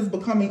person is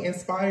becoming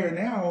inspired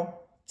now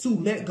to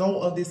let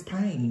go of this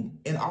pain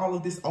and all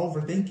of this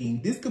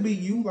overthinking. This could be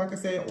you, like I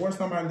said, or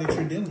somebody that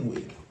you're dealing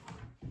with.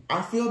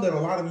 I feel that a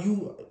lot of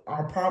you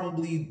are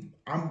probably,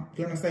 I'm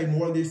going to say,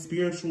 more of this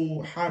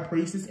spiritual high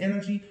priestess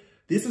energy.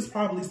 This is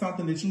probably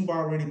something that you've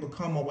already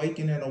become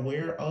awakened and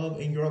aware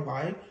of in your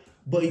life,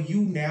 but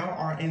you now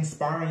are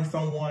inspiring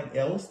someone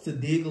else to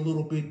dig a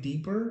little bit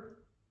deeper,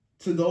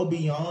 to go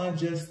beyond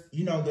just,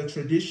 you know, the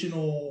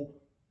traditional,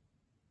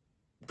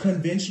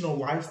 conventional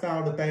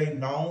lifestyle that they've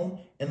known,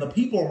 and the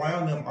people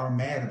around them are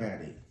mad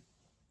about it.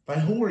 Like,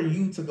 who are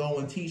you to go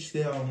and teach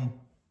them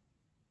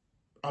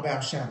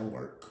about shadow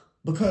work?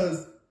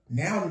 Because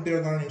now that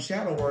they're learning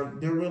shadow work,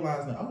 they're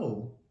realizing,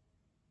 oh,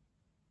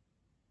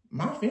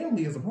 my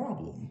family is a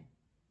problem.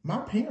 My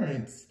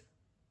parents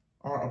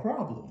are a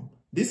problem.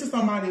 This is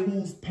somebody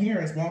whose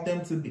parents want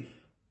them to be,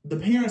 the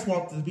parents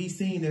want to be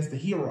seen as the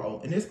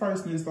hero. And this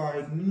person is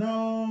like,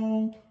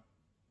 no,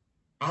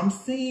 I'm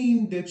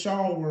seeing that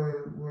y'all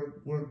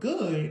were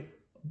good,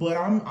 but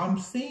I'm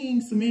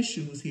seeing some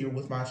issues here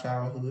with my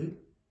childhood.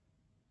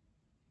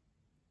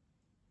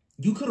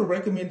 You could have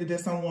recommended that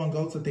someone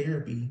go to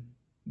therapy.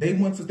 They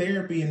went to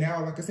therapy, and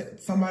now, like I said,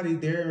 somebody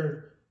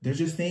they're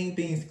just seeing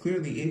things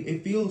clearly.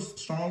 It feels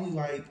strongly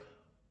like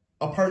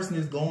a person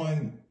is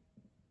going,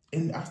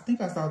 and I think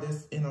I saw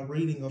this in a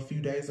reading a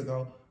few days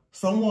ago.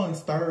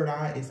 Someone's third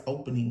eye is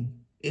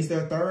opening. It's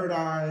their third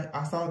eye.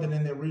 I saw that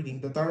in their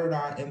reading. The third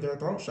eye in their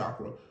throat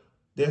chakra.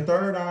 Their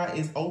third eye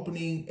is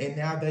opening, and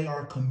now they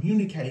are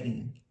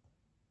communicating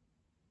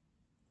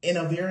in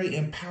a very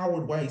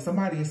empowered way.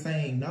 Somebody is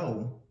saying,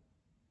 no,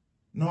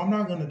 I'm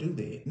not going to do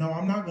that. No,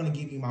 I'm not going to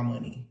give you my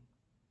money.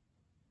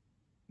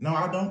 No,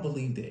 I don't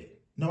believe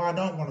that. No, I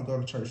don't want to go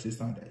to church this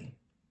Sunday.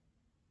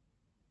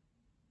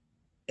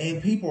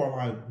 And people are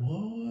like,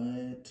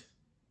 what?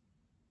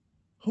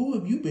 Who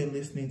have you been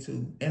listening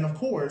to? And of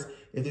course,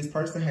 if this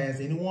person has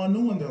anyone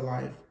new in their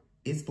life,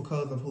 it's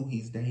because of who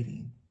he's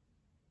dating.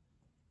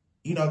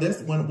 You know,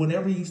 that's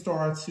whenever you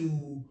start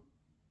to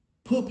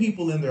put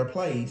people in their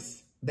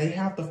place, they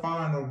have to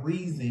find a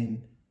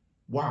reason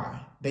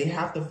why. They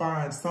have to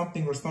find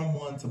something or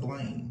someone to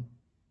blame.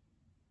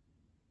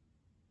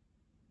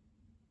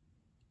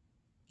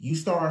 You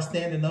start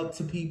standing up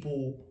to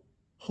people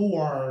who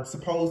are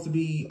supposed to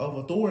be of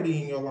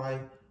authority in your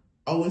life.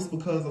 Oh, it's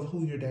because of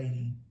who you're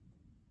dating.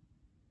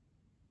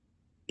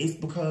 It's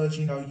because,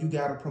 you know, you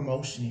got a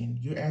promotion.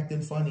 You're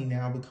acting funny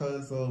now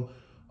because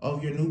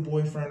of your new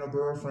boyfriend or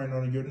girlfriend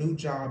or your new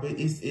job.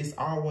 It's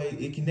always,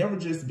 it can never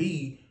just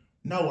be,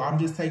 no, I'm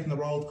just taking the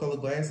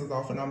rose-colored glasses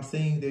off and I'm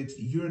seeing that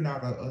you're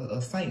not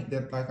a saint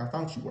that like I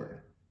thought you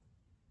were.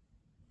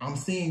 I'm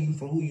seeing you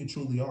for who you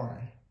truly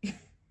are.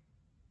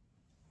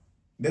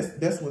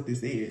 That's what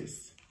this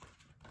is.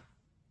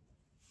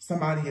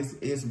 somebody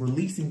is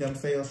releasing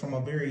themselves from a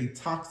very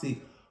toxic,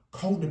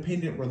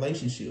 codependent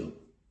relationship.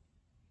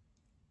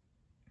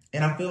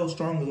 And I feel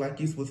strongly like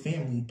it's with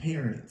family,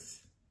 parents,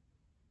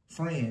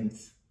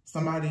 friends.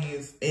 Somebody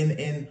is,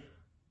 and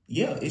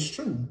yeah, it's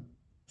true.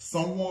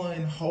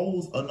 Someone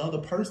holds another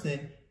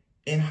person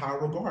in high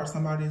regard.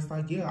 Somebody is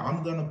like, yeah,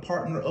 I'm going to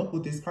partner up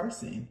with this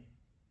person.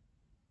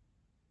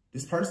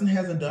 This person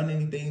hasn't done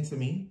anything to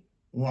me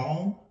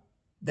wrong.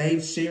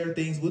 They've shared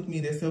things with me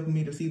that's helping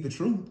me to see the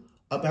truth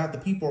about the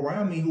people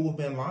around me who have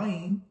been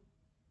lying.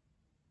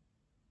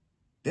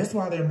 That's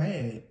why they're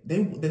mad.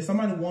 That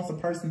somebody wants a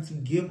person to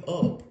give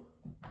up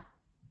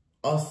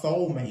a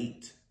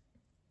soulmate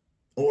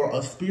or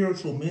a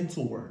spiritual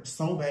mentor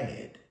so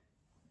bad.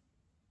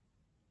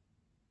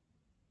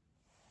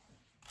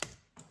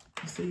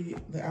 See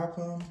the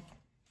outcome.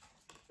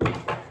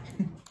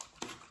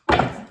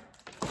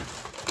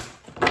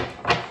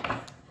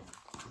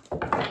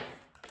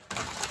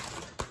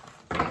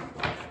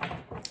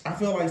 I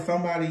feel like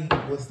somebody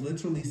was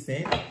literally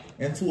sent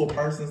into a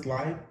person's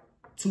life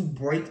to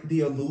break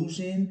the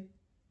illusion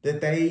that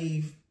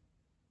they've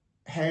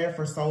had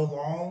for so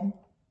long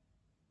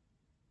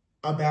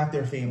about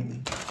their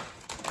family.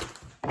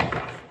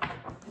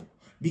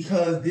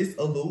 Because this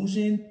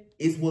illusion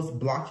is what's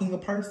blocking a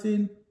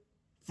person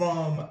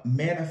from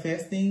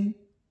manifesting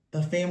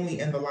the family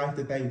and the life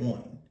that they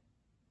want.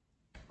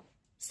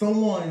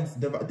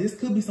 This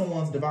could be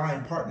someone's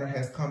divine partner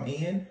has come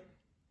in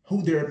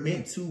who they're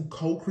meant to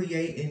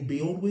co-create and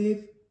build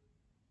with.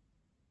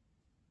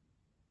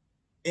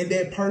 And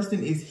that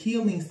person is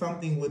healing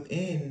something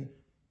within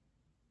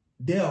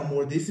them,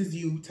 or this is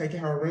you, take it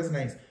how it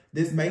resonates.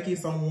 This making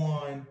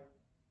someone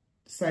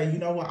say, you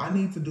know what, I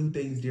need to do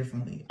things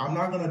differently. I'm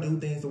not going to do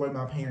things the way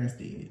my parents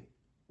did.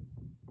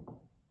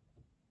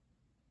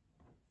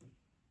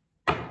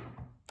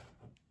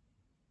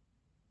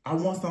 I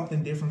want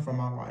something different for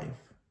my life.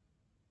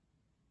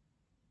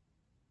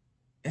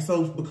 And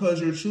so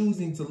because you're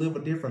choosing to live a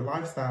different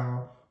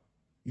lifestyle,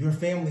 your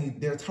family,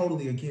 they're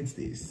totally against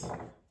this.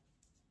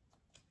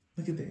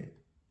 Look at that.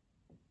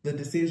 The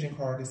decision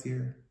card is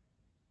here.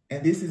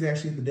 And this is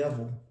actually the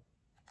devil.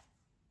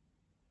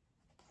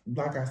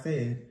 Like I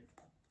said,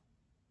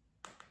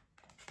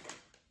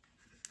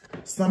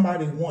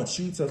 somebody wants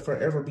you to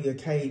forever be a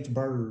caged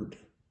bird.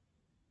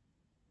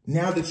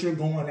 Now that you're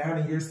going out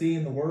and you're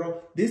seeing the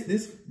world,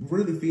 this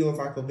really feels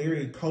like a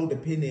very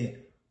codependent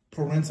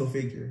parental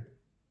figure.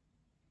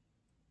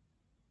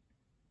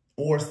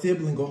 Or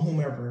sibling or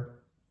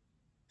whomever.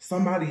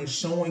 Somebody is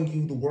showing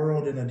you the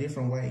world in a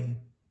different way.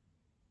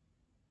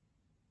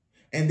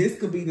 And this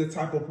could be the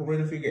type of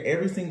parental figure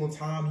every single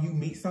time you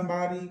meet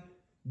somebody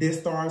that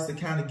starts to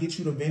kind of get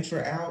you to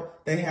venture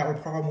out, they have a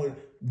problem with,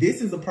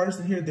 this is a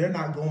person here, they're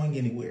not going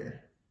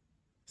anywhere.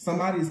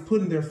 Somebody is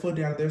putting their foot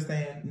down, they're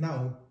saying,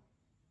 no.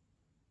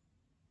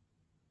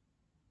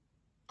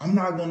 I'm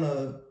not going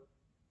to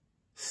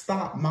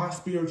stop my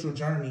spiritual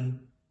journey.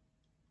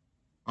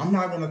 I'm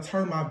not going to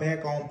turn my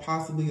back on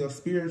possibly a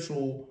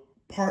spiritual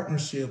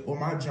partnership or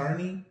my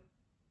journey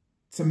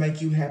to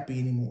make you happy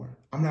anymore.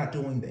 I'm not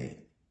doing that.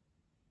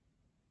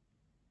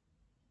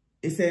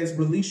 It says,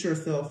 release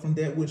yourself from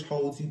that which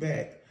holds you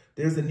back.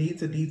 There's a need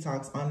to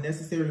detox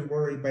unnecessary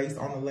worry based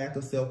on a lack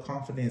of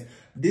self-confidence.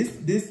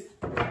 This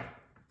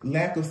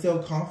lack of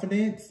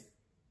self-confidence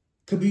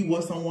could be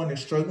what someone is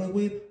struggling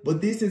with,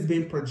 but this has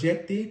been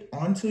projected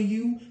onto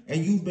you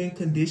and you've been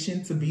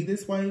conditioned to be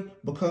this way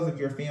because of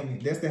your family.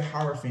 That's the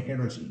Hierophant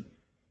energy.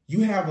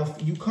 You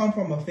come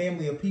from a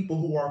family of people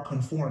who are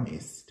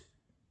conformist.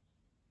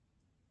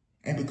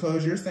 And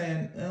because you're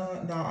saying,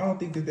 no, I don't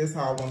think that that's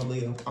how I want to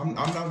live. I'm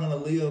not going to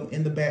live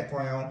in the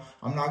background.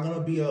 I'm not going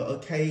to be a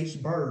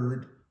caged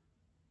bird.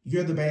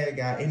 You're the bad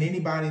guy. And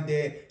anybody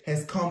that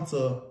has come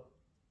to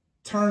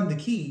turn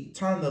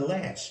the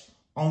latch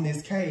on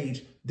this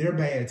cage, they're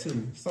bad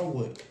too. So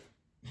what?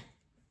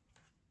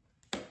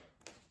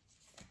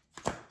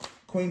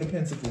 Queen of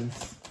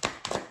Pentacles.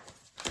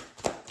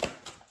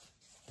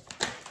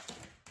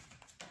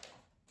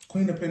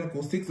 Queen of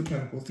Pentacles, Six of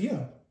Pentacles,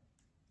 yeah.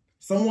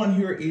 Someone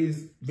here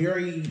is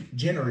very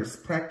generous,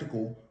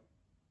 practical.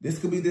 This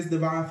could be this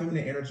divine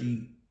feminine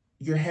energy.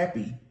 You're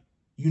happy.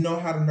 You know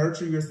how to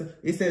nurture yourself.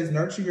 It says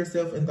nurture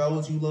yourself and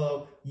those you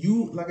love.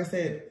 You, like I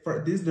said,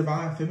 for this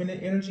divine feminine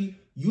energy,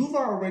 you've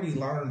already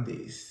learned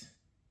this.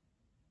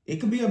 It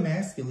could be a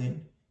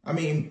masculine, a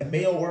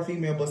male or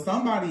female, but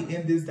somebody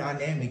in this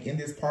dynamic, in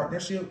this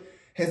partnership,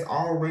 has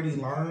already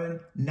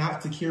learned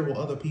not to care what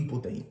other people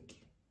think.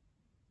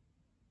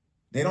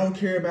 They don't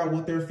care about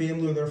what their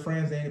family or their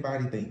friends or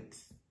anybody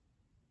thinks.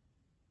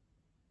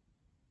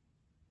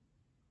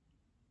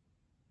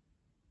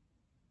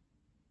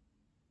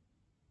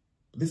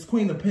 This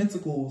Queen of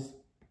Pentacles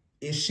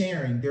is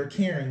sharing. They're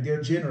caring.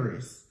 They're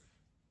generous.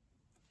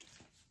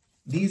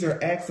 These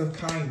are acts of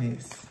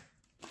kindness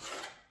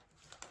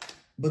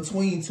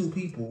between two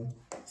people.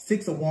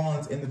 Six of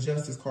Wands in the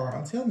Justice card.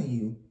 I'm telling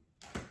you.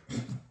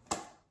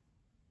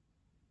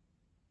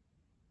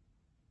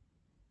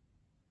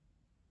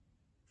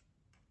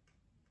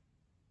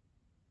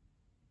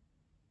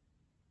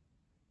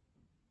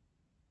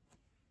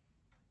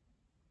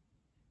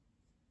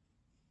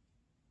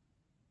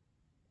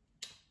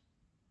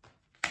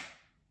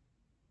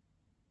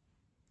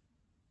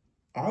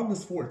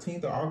 August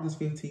 14th or August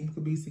 15th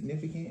could be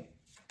significant.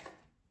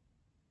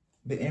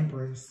 The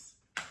Empress.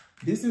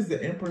 This is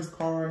the Empress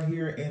card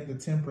here and the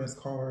Temperance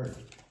card.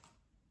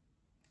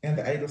 And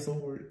the Eight of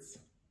Swords.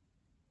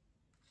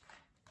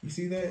 You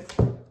see that?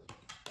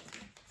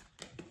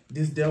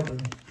 This Devil.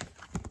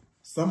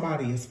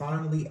 Somebody is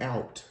finally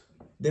out.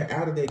 They're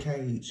out of their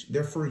cage.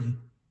 They're free.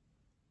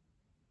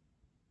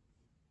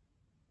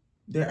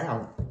 They're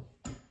out.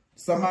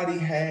 Somebody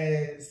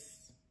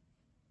has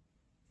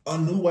a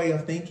new way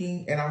of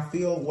thinking, and I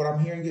feel what I'm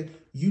hearing is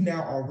you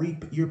now are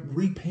you're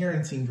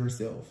reparenting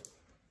yourself.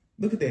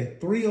 Look at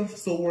that. 3 of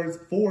Swords,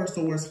 4 of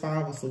Swords,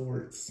 5 of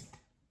Swords.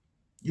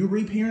 You're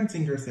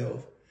reparenting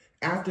yourself.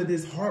 After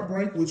this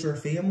heartbreak with your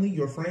family,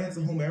 your friends,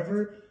 and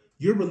whomever,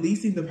 you're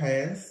releasing the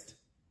past.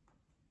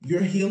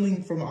 You're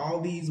healing from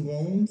all these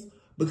wounds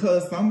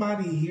because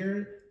somebody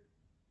here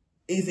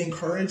is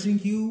encouraging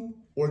you,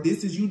 or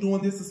this is you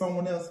doing this to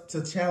someone else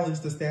to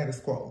challenge the status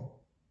quo.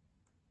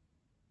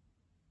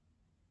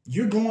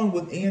 You're going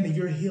within and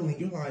you're healing.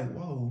 You're like,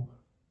 whoa,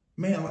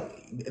 man,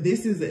 like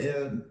this is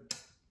an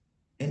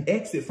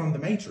exit from the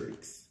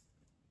Matrix.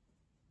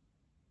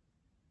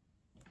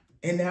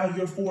 And now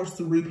you're forced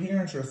to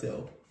reparent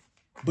yourself.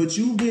 But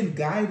you've been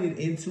guided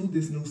into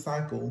this new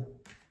cycle.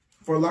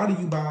 For a lot of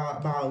you by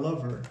a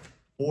lover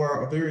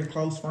or a very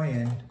close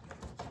friend.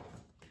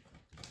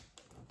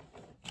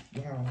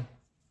 Wow.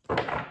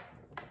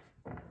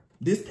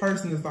 This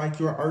person is like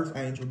your earth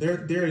angel.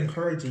 They're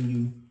encouraging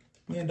you.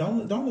 Man,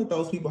 don't let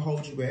those people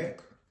hold you back.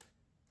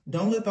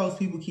 Don't let those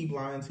people keep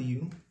lying to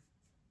you.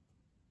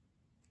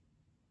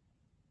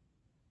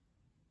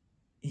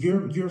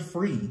 You're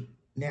free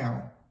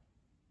now.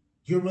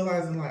 You're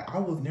realizing like I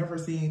was never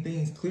seeing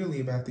things clearly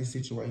about this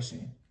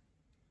situation.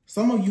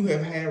 Some of you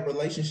have had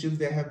relationships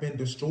that have been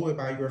destroyed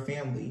by your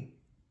family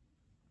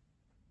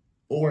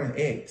or an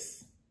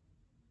ex.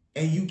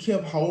 And you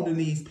kept holding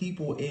these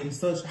people in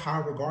such high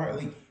regard.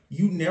 Like,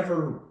 you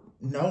never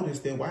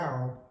noticed that,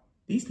 wow,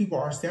 these people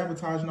are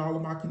sabotaging all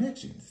of my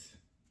connections.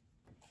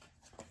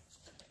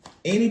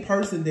 Any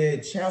person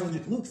that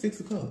challenges, look, 6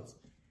 of Cups.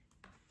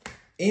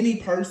 Any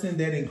person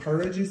that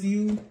encourages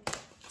you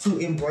to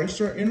embrace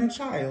your inner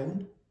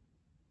child,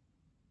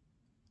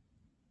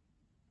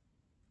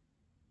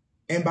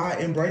 and by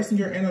embracing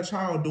your inner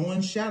child,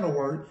 doing shadow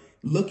work,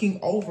 looking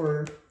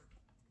over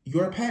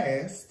your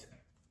past,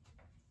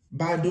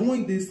 by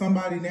doing this,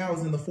 somebody now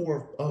is in the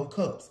 4 of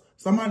Cups.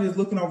 Somebody is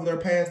looking over their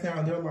past now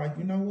and they're like,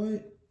 you know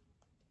what?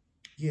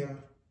 Yeah,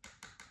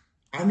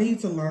 I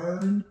need to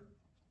learn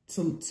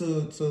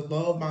to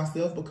love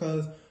myself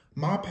because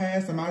my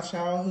past and my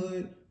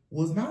childhood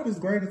was not as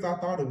great as I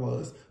thought it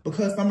was,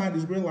 because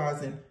somebody's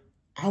realizing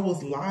I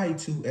was lied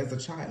to as a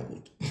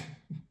child.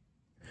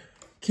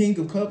 King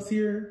of Cups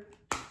here,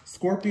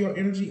 Scorpio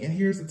energy, and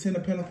here's the 10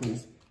 of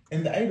Pentacles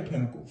and the 8 of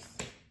Pentacles.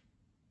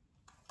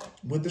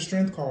 With the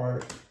Strength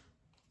card,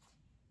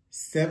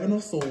 7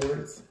 of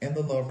Swords, and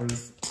the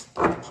Lovers.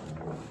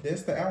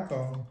 That's the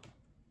outcome.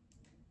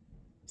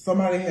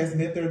 Somebody has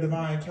met their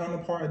divine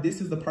counterpart.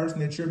 This is the person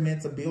that you're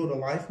meant to build a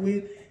life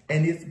with,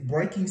 and it's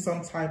breaking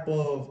some type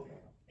of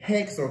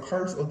hex or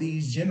curse or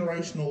these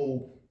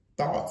generational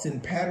thoughts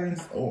and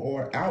patterns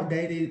or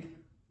outdated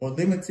or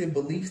limited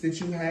beliefs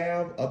that you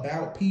have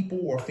about people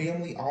or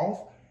family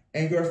off.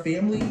 And your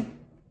family,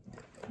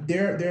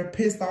 they're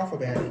pissed off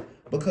about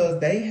it because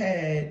they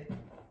had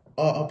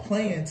a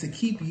plan to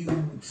keep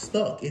you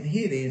stuck and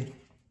hidden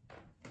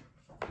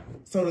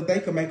so that they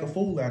could make a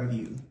fool out of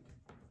you.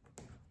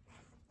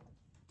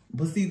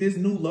 But see, this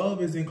new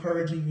love is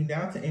encouraging you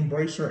now to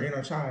embrace your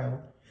inner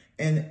child.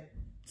 And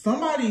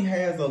somebody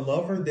has a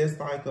lover that's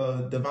like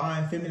a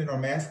divine feminine or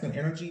masculine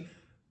energy.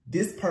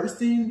 This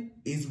person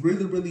is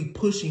really, really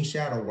pushing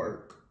shadow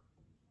work.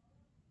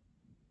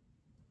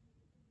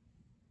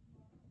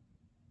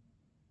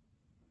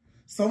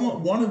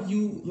 One of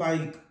you,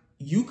 like,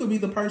 you could be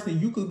the person,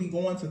 you could be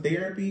going to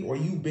therapy or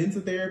you've been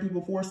to therapy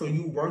before, so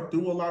you worked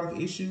through a lot of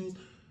issues.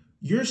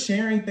 You're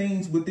sharing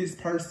things with this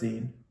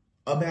person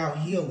about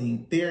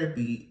healing,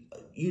 therapy,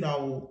 you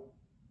know,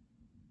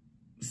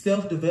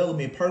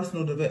 self-development,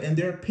 personal development, and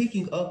they're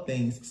picking up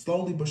things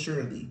slowly but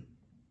surely.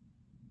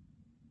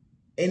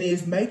 And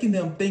it's making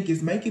them think,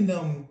 it's making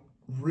them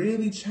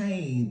really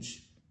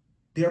change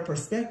their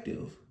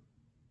perspective.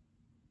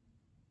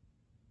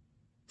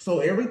 So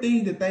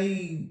everything that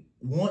they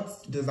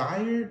once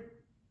desired,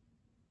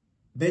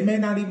 they may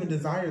not even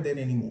desire that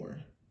anymore.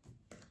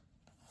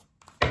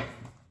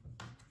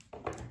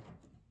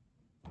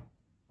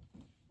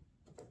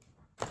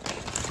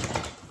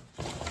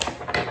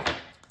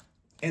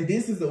 And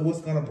this is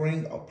what's going to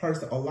bring a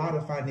person a lot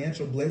of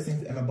financial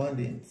blessings and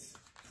abundance.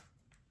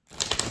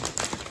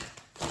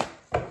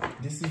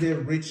 This is their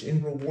rich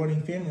and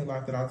rewarding family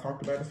life that I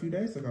talked about a few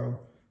days ago.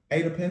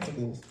 8 of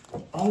Pentacles.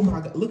 Oh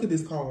my God. Look at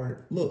this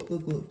card. Look,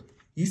 look, look.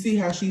 You see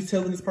how she's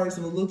telling this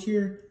person to look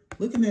here?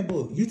 Look in that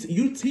book.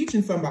 You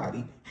teaching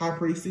somebody, High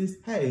Priestess.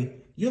 Hey,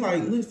 you're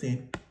like,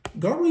 listen,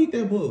 go read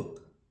that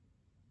book.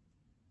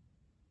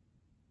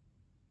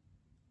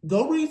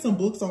 Go read some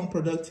books on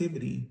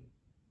productivity.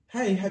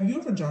 hey, have you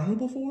ever journaled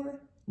before?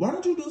 Why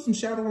don't you do some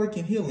shadow work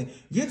and healing?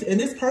 And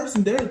this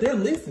person, they're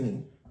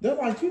listening. They're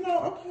like, you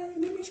know, okay,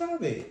 let me try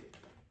that.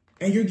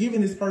 And you're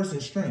giving this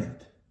person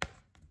strength.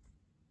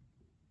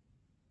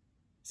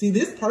 See,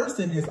 this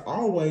person has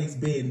always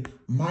been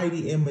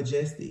mighty and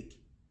majestic.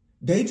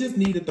 They just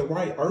needed the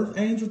right earth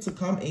angel to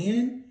come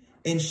in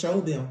and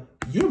show them,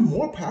 you're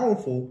more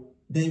powerful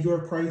than your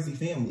crazy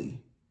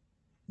family.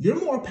 You're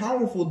more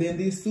powerful than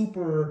this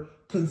super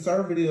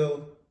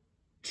conservative,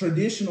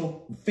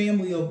 traditional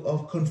family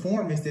of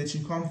conformists that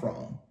you come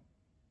from.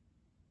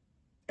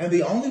 And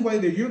the only way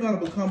that you're going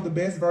to become the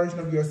best version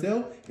of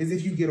yourself is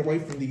if you get away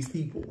from these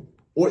people.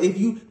 Or if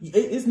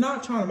it's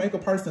not trying to make a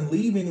person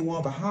leave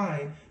anyone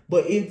behind,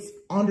 but it's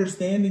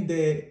understanding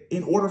that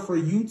in order for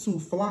you to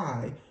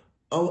fly,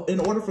 in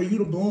order for you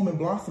to bloom and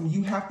blossom,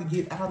 you have to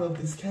get out of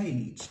this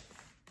cage.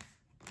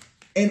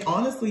 And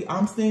honestly,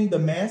 I'm seeing the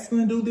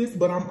masculine do this,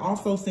 but I'm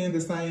also seeing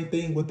the same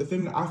thing with the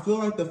feminine. I feel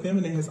like the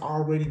feminine has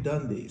already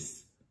done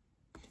this.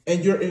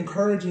 And you're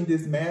encouraging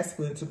this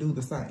masculine to do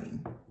the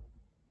same.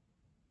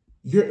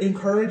 You're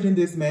encouraging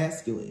this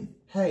masculine.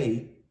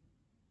 Hey,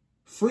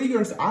 free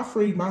yourself. I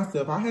freed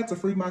myself. I had to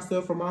free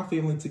myself from my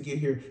family to get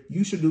here.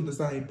 You should do the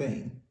same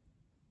thing.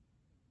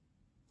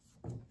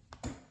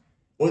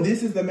 Or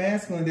this is the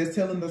masculine that's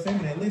telling the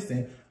feminine,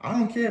 listen, I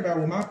don't care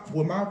about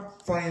what my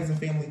friends and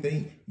family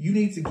think. You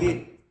need to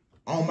get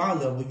on my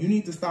level. You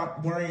need to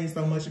stop worrying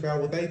so much about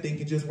what they think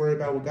and just worry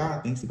about what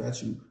God thinks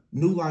about you.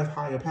 New life,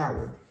 higher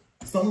power.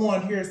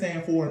 Someone here is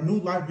saying for a new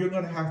life, you're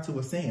going to have to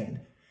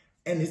ascend.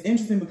 And it's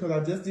interesting because I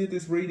just did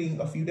this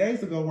reading a few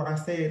days ago where I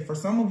said, for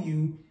some of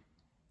you,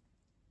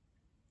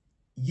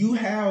 you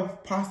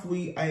have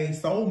possibly a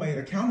soulmate,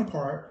 a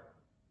counterpart.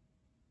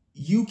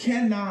 You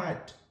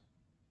cannot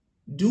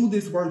do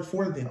this work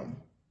for them.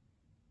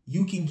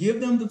 You can give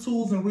them the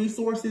tools and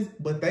resources,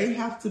 but they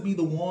have to be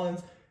the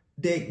ones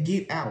that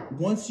get out.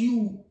 Once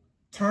you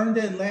turn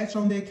that latch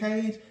on that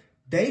cage,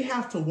 they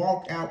have to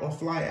walk out or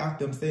fly out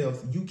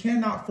themselves. You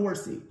cannot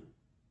force it.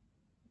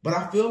 But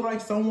I feel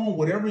like someone,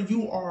 whatever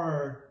you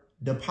are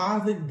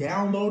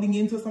downloading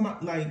into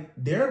somebody, like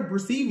they're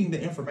receiving the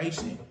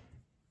information.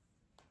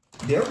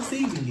 They're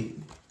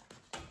receiving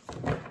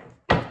it.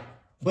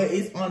 But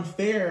it's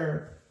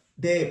unfair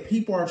that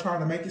people are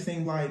trying to make it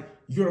seem like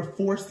you're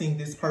forcing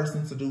this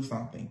person to do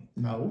something.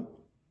 No.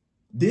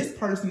 This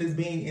person is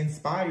being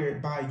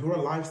inspired by your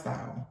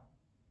lifestyle.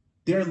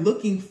 They're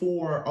looking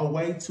for a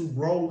way to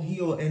grow,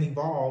 heal, and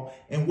evolve.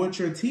 And what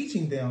you're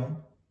teaching them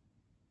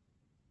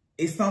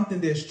is something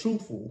that's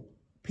truthful.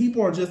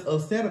 People are just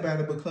upset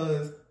about it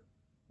because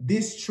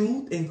this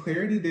truth and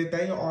clarity that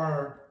they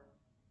are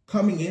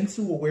coming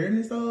into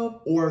awareness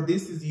of, or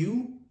this is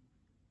you,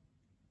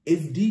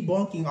 is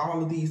debunking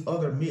all of these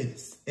other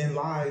myths and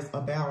lies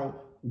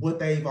about what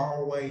they've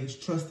always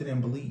trusted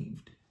and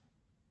believed.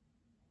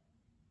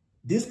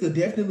 This could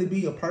definitely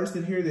be a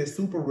person here that's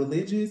super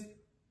religious,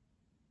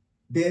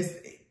 that's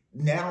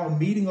now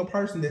meeting a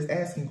person that's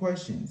asking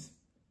questions.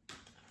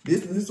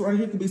 This right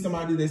here could be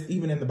somebody that's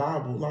even in the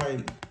Bible.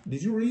 Like,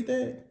 did you read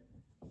that?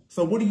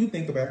 So what do you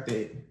think about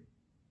that?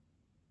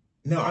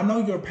 Now, I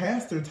know your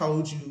pastor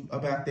told you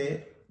about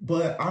that,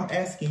 but I'm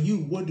asking you,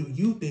 what do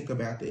you think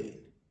about that?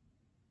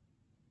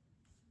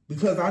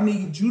 Because I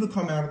need you to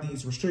come out of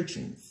these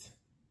restrictions,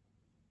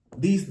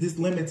 this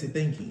limited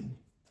thinking,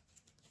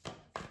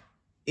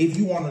 if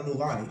you want a new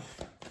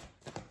life.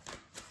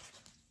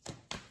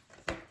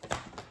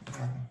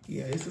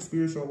 Yeah, it's a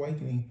spiritual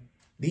awakening.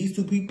 These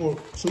two people,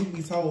 truth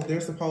be told,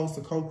 they're supposed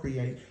to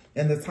co-create.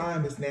 And the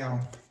time is now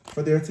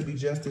for there to be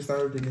justice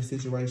served in this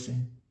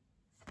situation.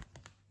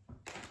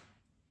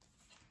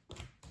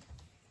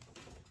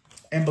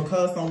 And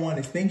because someone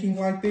is thinking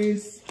like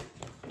this,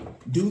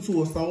 due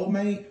to a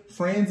soulmate,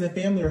 friends and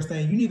family are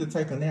saying, you need to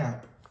take a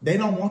nap. They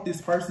don't want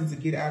this person to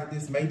get out of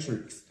this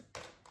matrix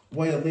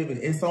way of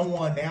living. And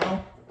someone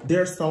now,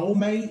 their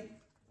soulmate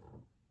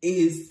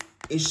is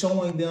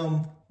showing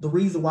them the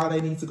reason why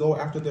they need to go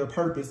after their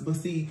purpose. But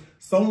see,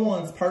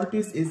 someone's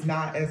purpose is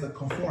not as a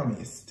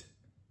conformist.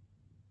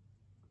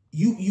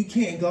 You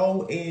can't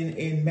go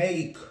and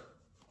make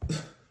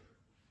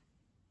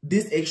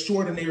this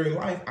extraordinary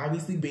life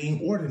obviously being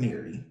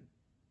ordinary.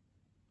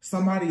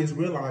 Somebody is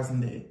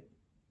realizing that.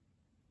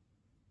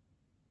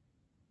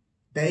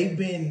 They've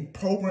been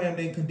programmed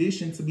and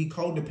conditioned to be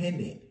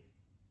codependent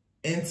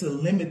and to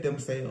limit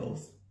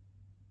themselves.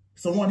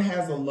 Someone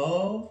has a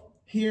love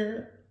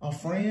here, a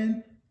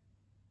friend,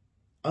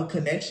 a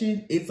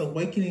connection. It's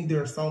awakening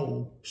their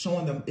soul,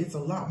 showing them it's a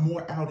lot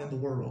more out in the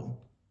world.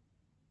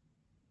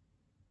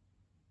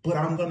 But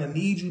I'm going to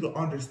need you to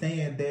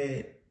understand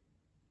that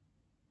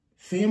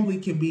family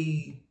can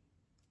be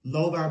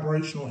low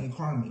vibrational and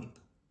karmic.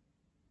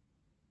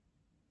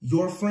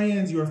 Your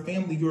friends, your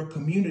family, your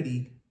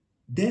community,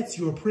 that's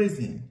your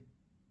prison.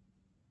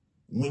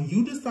 When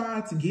you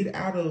decide to get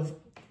out of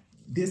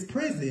this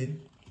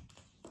prison,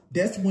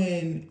 that's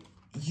when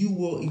you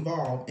will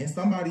evolve. And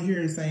somebody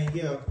here is saying,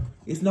 yeah,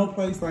 it's no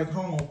place like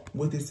home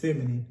with this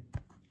feminine.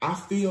 I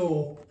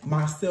feel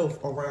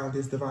myself around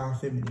this divine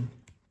feminine.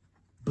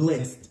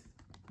 blessed.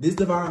 This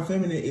divine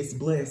feminine is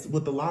blessed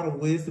with a lot of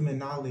wisdom and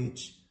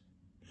knowledge.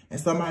 And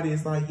somebody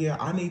is like, yeah,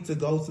 I need to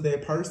go to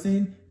that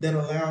person that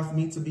allows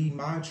me to be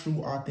my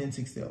true,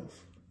 authentic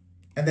self.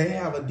 And they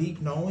have a deep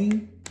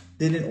knowing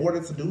that in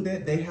order to do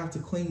that, they have to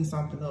clean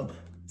something up.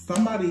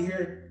 Somebody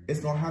here is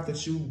going to have to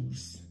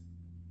choose.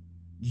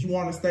 You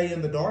want to stay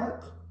in the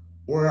dark,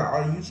 or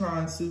are you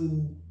trying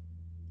to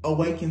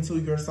awaken to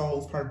your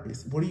soul's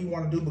purpose? What do you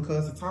want to do?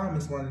 Because the time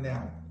is running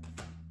out.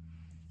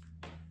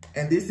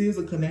 And this is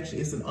a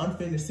connection. It's an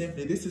unfinished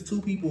symphony. This is two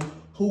people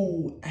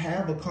who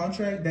have a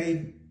contract.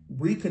 They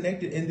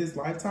reconnected in this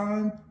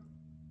lifetime,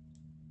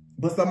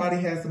 but somebody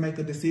has to make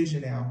a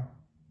decision now.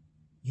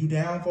 You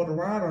down for the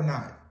ride or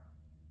not?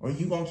 Or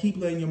you gonna keep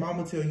letting your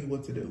mama tell you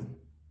what to do?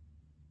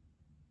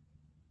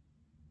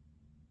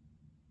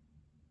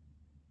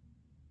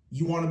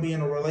 You want to be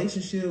in a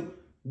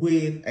relationship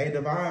with a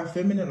divine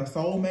feminine, a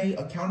soulmate,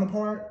 a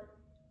counterpart,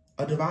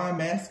 a divine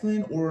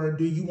masculine, or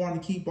do you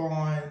want to keep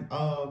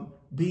on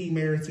being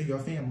married to your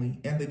family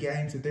and the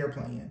games that they're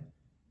playing?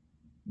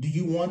 Do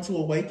you want to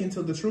awaken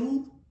to the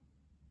truth?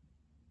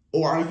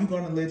 Or are you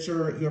going to let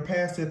your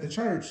pastor at the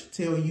church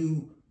tell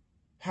you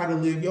how to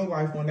live your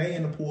life when they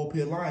in the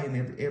pulpit lying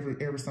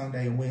every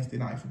Sunday and Wednesday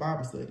night for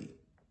Bible study?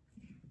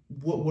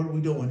 What are we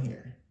doing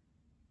here?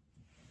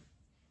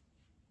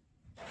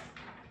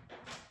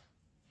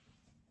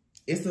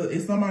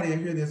 It's somebody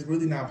in here that's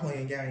really not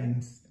playing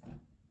games.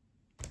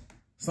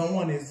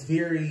 Someone is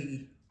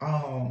very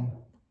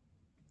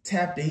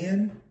tapped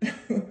in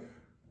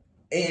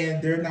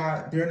and they're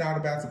not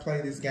about to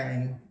play this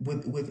game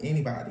with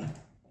anybody.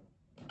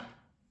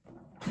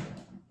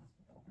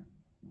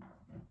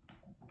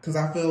 Because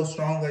I feel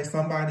strongly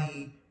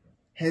somebody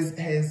has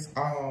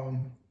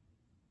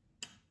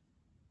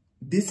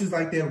this is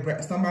like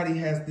somebody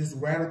has this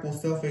radical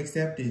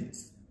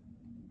self-acceptance.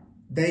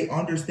 They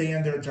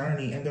understand their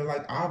journey and they're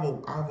like, I've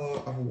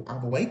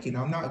awakened.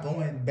 I'm not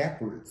going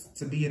backwards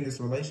to be in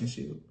this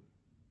relationship.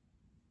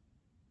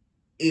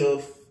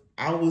 If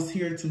I was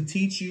here to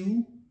teach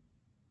you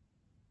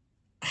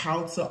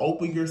how to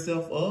open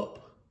yourself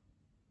up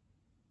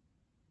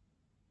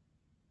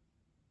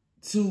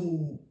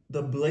to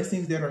the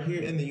blessings that are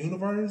here in the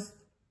universe,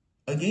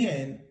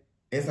 again,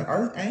 as an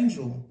earth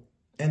angel,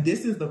 and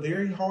this is the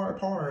very hard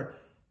part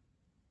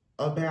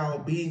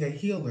about being a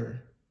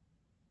healer.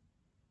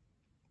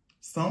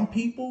 Some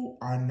people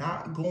are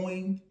not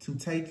going to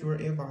take your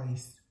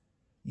advice.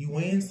 You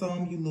win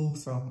some, you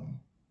lose some.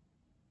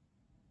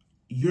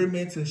 You're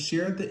meant to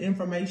share the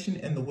information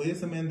and the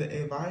wisdom and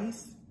the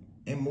advice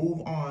and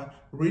move on.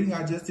 Reading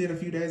I just did a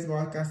few days ago,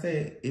 like I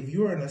said, if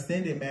you're an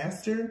ascended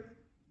master,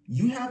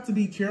 you have to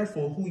be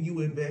careful who you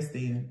invest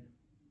in.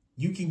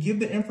 You can give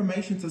the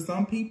information to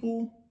some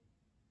people,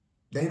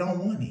 they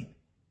don't want it.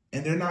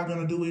 And they're not going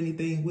to do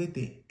anything with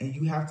it. And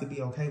you have to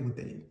be okay with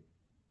it.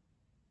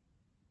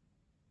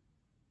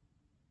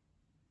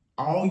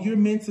 All you're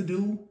meant to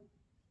do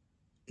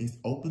is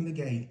open the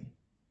gate.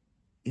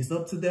 It's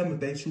up to them if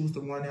they choose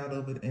to run out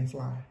of it and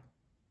fly.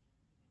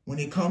 When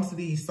it comes to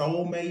these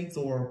soulmates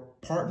or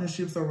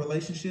partnerships or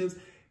relationships,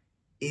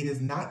 it is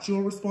not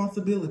your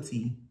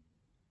responsibility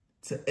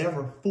to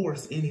ever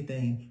force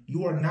anything.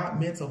 You are not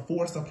meant to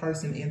force a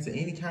person into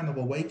any kind of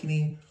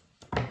awakening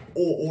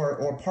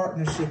or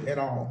partnership at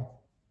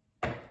all.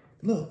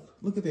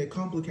 Look at that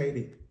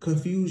complicated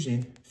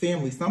confusion.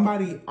 Family,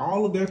 somebody,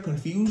 all of their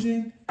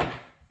confusion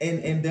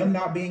and them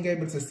not being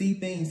able to see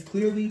things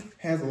clearly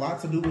has a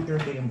lot to do with their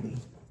family.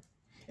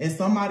 And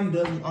somebody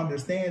doesn't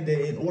understand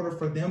that in order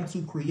for them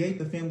to create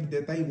the family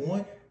that they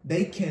want,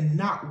 they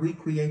cannot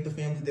recreate the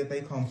family that they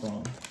come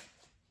from.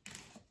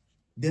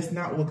 That's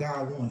not what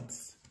God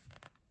wants.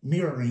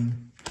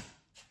 Mirroring.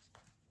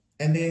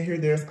 And then here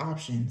there's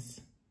options.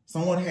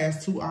 Someone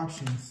has two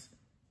options.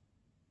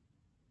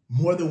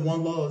 More than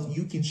one love.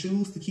 You can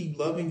choose to keep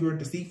loving your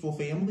deceitful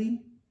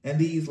family and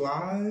these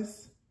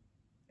lies.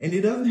 And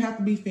it doesn't have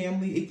to be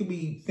family. It could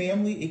be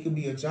family. It could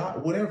be a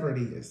job, whatever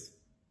it is.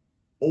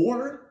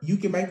 Or you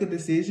can make a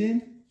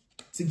decision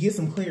to get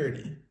some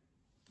clarity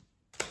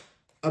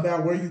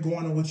about where you're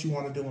going and what you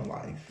want to do in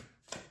life.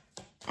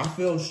 I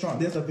feel strong.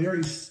 There's a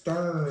very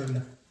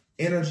stern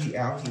energy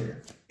out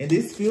here. And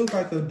this feels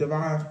like the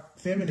divine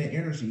feminine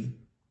energy.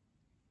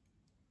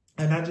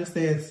 And I just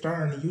said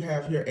stern, and you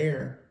have here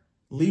air.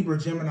 Libra,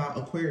 Gemini,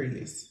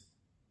 Aquarius.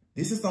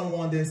 This is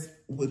someone that's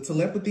with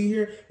telepathy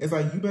here. It's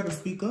like, you better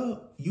speak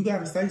up. You got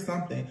to say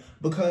something.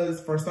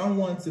 Because for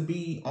someone to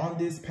be on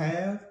this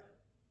path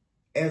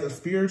as a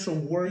spiritual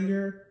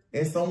warrior,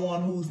 as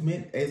someone who's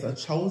meant as a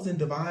chosen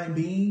divine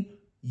being,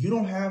 you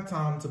don't have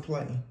time to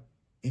play.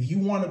 If you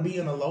want to be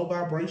in a low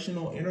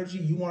vibrational energy,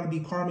 you want to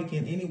be karmic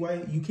in any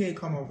way, you can't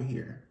come over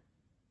here.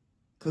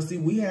 Because see,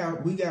 we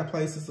got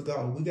places to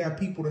go. We got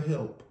people to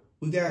help.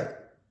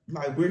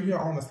 We're here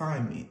on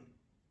assignment.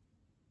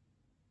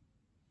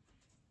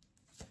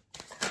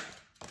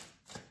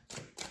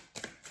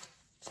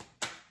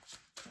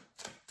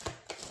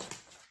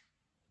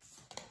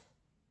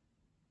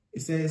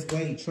 It says,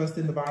 wait, trust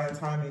in divine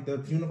timing.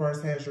 The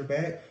universe has your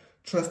back.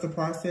 Trust the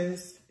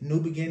process. New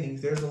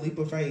beginnings. There's a leap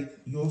of faith.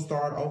 You'll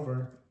start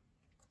over.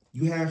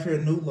 You have here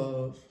new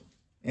love.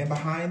 And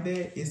behind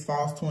that is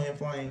false twin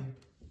flame.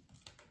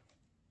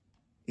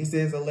 It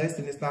says a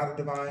lesson is not a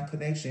divine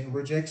connection.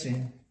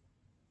 Rejection.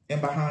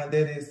 And behind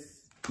that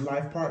is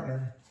life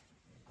partner.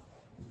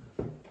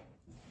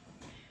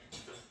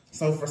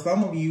 So for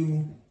some of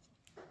you,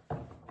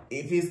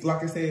 if it's,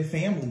 like I said,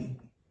 family,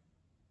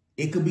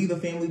 it could be the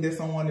family that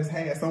someone has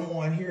had.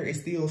 Someone here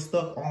is still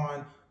stuck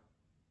on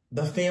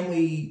the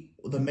family,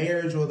 the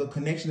marriage, or the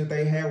connection that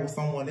they had with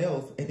someone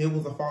else, and it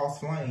was a false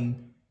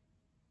flame.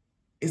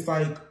 It's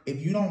like,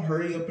 if you don't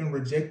hurry up and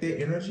reject that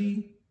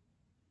energy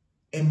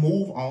and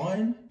move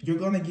on, you're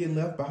going to get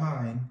left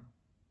behind.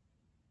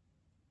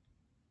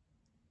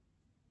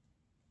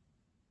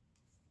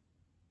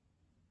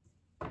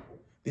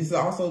 This is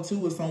also, too,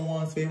 with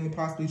someone's family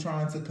possibly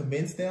trying to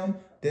convince them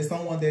that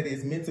someone that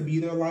is meant to be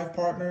their life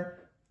partner,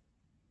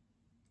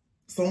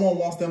 someone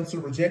wants them to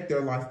reject their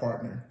life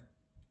partner.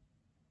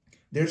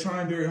 They're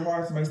trying very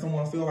hard to make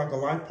someone feel like a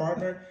life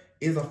partner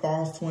is a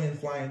false twin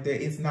flame,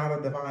 that it's not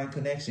a divine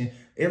connection.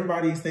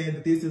 Everybody is saying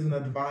that this isn't a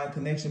divine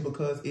connection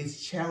because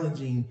it's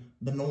challenging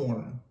the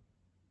norm.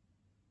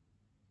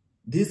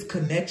 This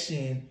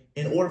connection,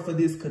 in order for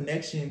this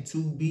connection to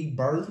be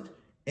birthed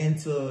and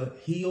to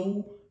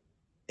heal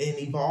and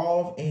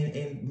evolve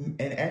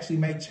and actually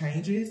make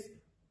changes,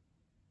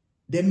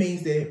 that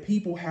means that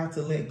people have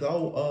to let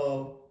go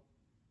of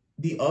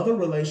the other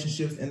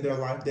relationships in their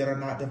life that are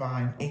not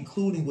divine,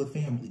 including with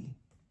family.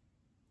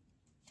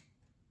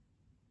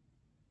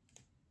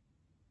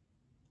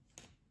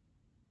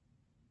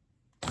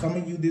 Some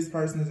of you, this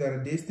person is at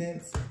a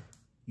distance.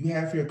 You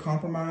have your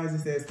compromise. It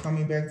says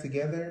coming back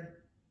together.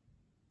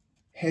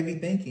 Heavy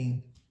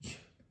thinking.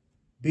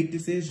 Big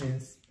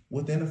decisions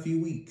within a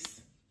few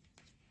weeks.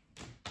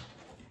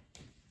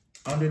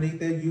 Underneath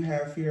that, you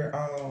have here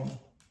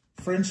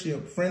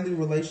friendship, friendly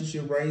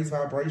relationship, raised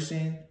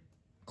vibration,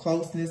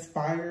 closeness,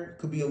 fire.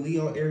 Could be a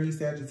Leo, Aries,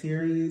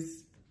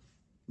 Sagittarius.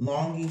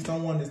 Longing,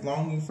 someone is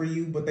longing for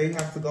you, but they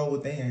have to go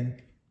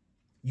within.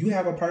 You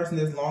have a person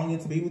that's longing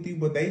to be with you,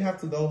 but they have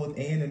to go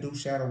within and do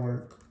shadow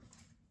work.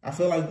 I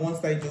feel like once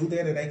they do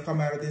that and they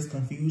come out of this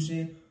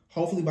confusion,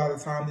 hopefully by the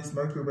time this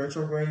Mercury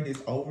retrograde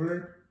is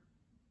over,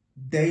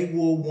 they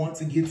will want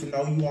to get to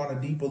know you on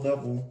a deeper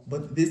level.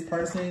 But this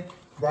person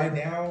right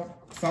now,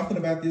 something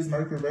about this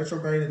Mercury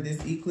retrograde and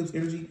this eclipse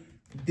energy,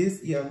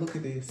 look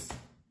at this.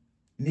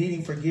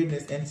 Needing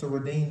forgiveness and to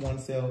redeem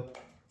oneself.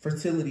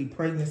 Fertility,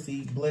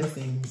 pregnancy,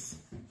 blessings,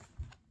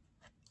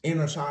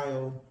 inner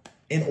child.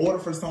 In order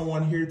for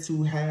someone here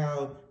to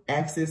have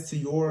access to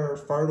your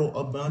fertile,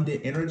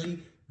 abundant energy,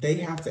 they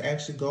have to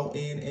actually go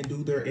in and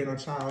do their inner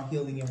child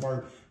healing and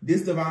work.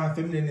 This divine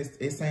feminine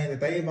is saying that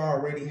they've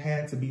already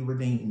had to be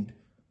redeemed.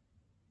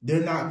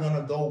 They're not going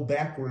to go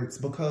backwards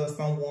because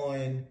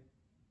someone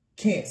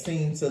can't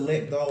seem to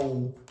let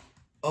go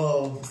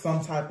of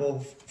some type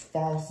of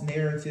false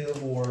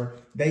narrative, or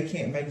they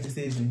can't make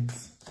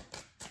decisions.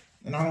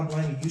 And I don't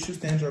blame you. You should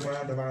stand your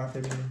ground, divine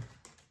feminine.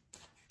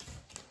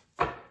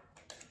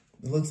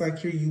 It looks like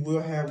here you will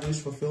have wish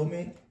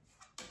fulfillment.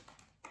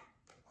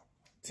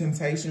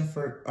 Temptation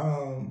for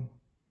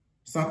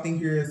something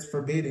here is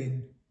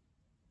forbidden.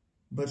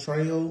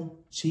 Betrayal,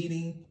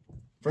 cheating.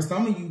 For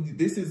some of you,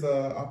 this is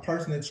a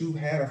person that you've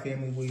had a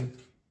family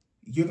with.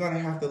 You're going to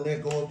have to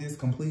let go of this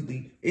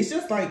completely. It's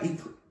just like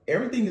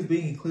everything is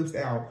being eclipsed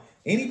out.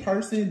 Any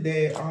person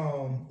that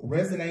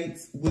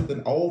resonates with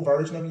an old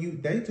version of you,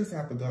 they just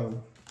have to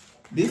go.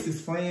 This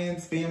is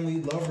friends,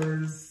 family,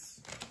 lovers.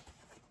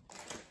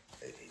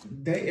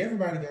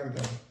 Everybody gotta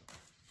go.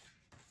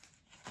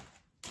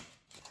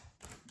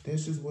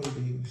 That's just what it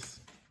is.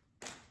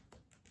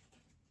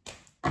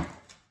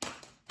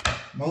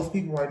 Most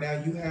people right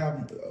now, you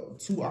have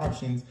two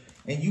options,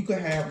 and you could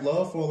have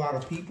love for a lot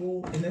of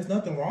people, and there's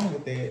nothing wrong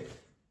with that.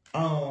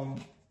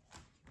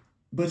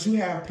 But you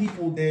have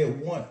people that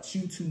want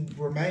you to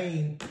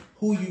remain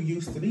who you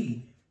used to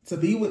be. To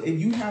be with, if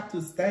you have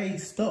to stay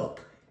stuck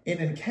in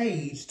a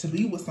cage to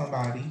be with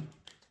somebody,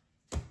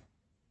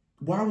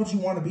 why would you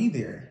want to be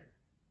there?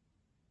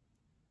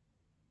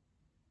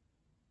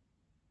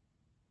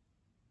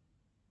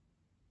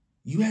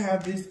 You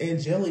have this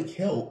angelic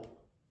help.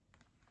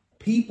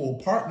 People,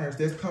 partners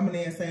that's coming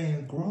in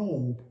saying,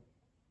 grow.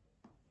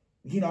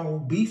 You know,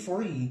 be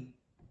free.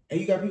 And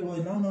you got people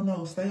like,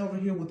 no, stay over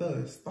here with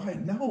us. Like,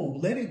 no,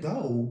 let it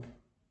go.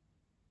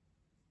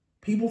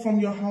 People from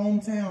your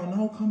hometown,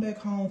 no, come back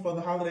home for the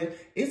holiday.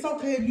 It's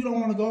okay if you don't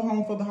want to go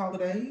home for the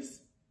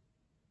holidays.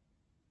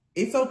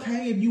 It's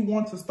okay if you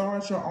want to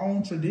start your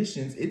own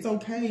traditions. It's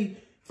okay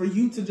for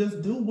you to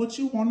just do what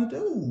you want to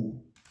do.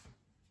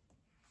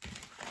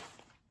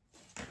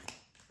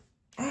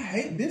 I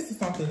hate this. Is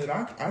something that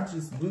I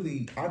just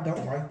really, I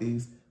don't like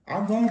this.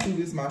 I've gone through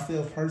this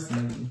myself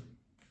personally.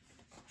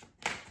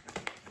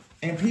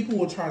 And people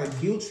will try to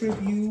guilt trip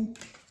you.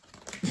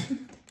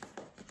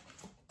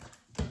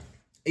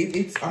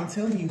 I'm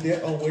telling you,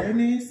 that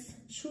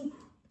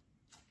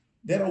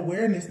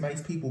awareness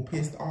makes people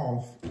pissed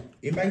off.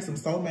 It makes them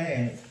so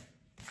mad.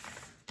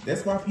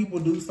 That's why people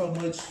do so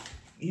much,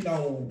 you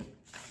know,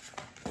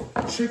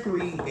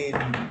 trickery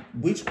and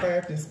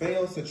witchcraft and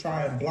spells to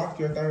try and block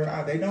your third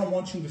eye. They don't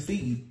want you to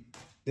see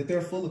that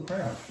they're full of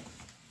crap.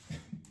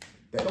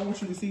 They don't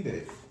want you to see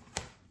that.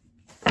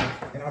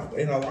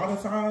 And a lot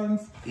of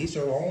times, it's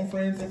your own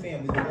friends and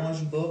family, the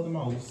ones you love the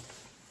most,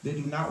 they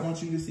do not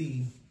want you to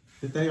see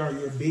that they are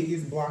your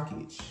biggest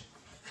blockage.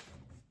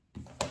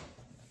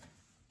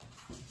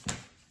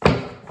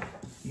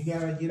 You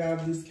gotta get out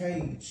of this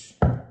cage.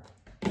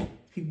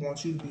 People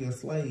want you to be a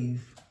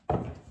slave.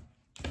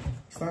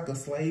 It's like a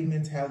slave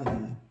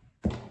mentality.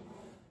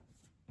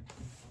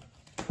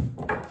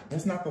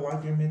 That's not the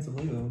life you're meant to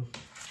live.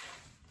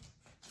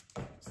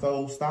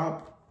 So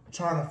stop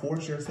trying to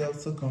force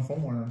yourself to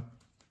conform.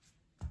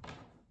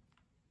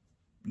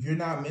 You're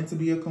not meant to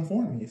be a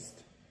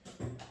conformist.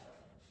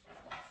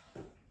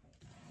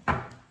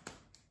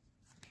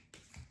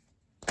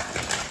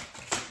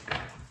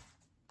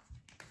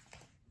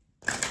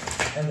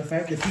 And the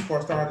fact that people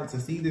are starting to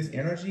see this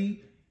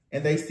energy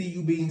and they see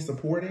you being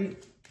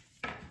supported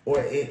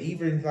or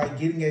even like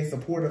getting a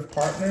supportive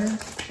partner,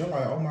 they're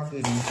like, oh my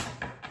goodness,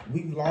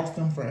 we've lost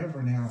them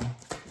forever now.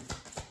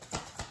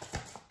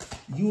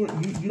 You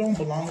don't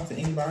belong to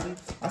anybody.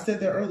 I said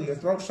that earlier,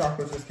 throat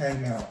chakra just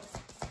came out.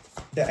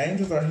 The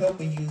angels are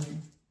helping you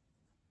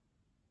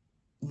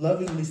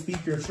lovingly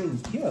speak your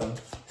truth. Yeah,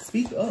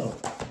 speak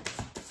up.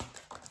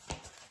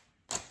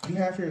 You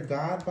have your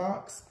God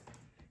box.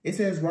 It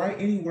says, write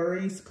any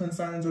worries,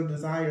 concerns, or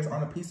desires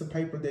on a piece of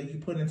paper that you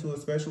put into a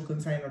special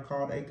container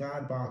called a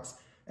God box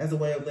as a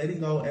way of letting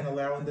go and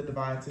allowing the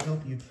divine to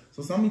help you.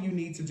 So some of you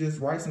need to just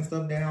write some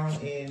stuff down,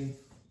 and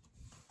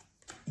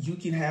you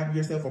can have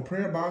yourself a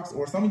prayer box,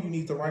 or some of you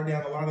need to write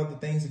down a lot of the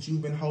things that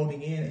you've been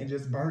holding in and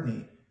just burn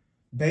it.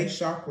 Base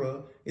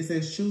chakra, it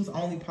says, choose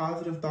only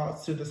positive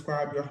thoughts to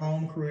describe your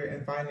home, career,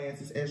 and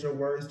finances as your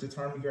words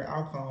determine your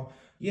outcome.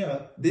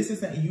 Yeah, this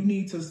is saying you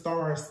need to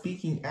start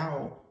speaking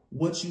out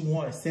what you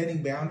want,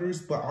 setting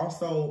boundaries, but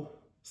also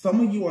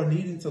some of you are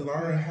needing to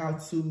learn how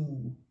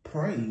to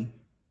pray,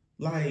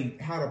 like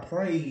how to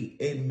pray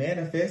and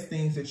manifest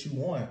things that you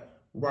want.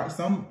 Right?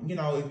 Some, you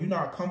know, if you're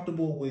not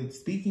comfortable with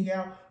speaking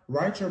out,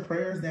 write your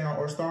prayers down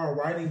or start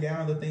writing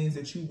down the things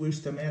that you wish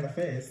to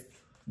manifest.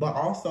 But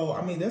also,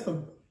 I mean,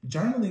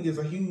 journaling is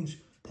a huge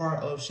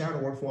part of shadow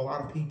work for a lot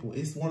of people.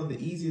 It's one of the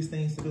easiest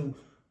things to do.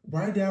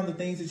 Write down the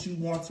things that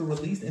you want to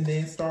release and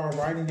then start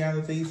writing down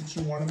the things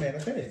that you want to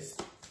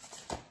manifest.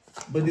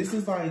 But this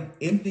is like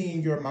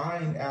emptying your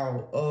mind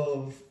out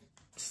of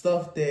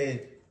stuff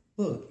that,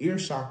 look, ear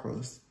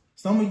chakras.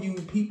 Some of you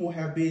people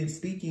have been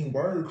speaking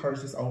word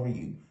curses over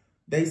you.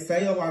 They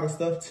say a lot of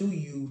stuff to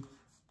you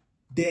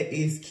that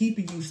is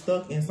keeping you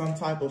stuck in some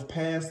type of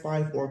past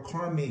life or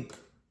karmic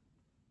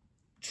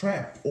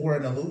trap or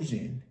an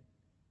illusion.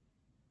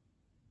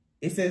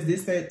 It says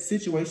this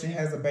situation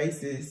has a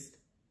basis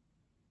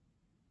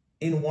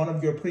in one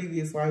of your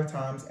previous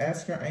lifetimes.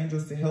 Ask your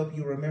angels to help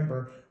you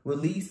remember,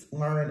 release,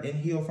 learn, and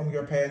heal from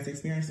your past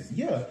experiences.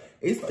 Yeah,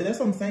 that's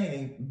what I'm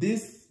saying.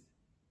 This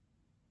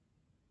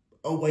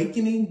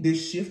awakening,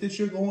 this shift that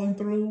you're going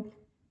through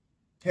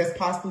has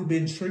possibly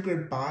been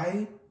triggered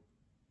by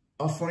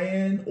a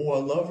friend or a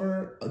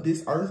lover,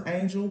 this earth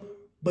angel.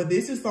 But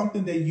this is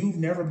something that you've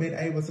never been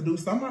able to do.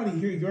 Somebody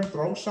here, your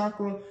throat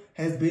chakra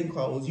has been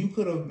closed. You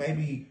could have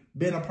maybe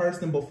been a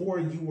person before.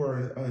 You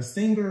were a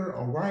singer,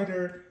 a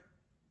writer.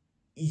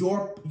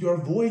 Your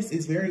voice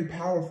is very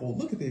powerful.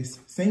 Look at this.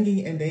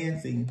 Singing and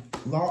dancing.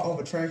 Law of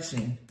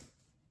attraction.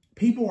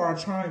 People are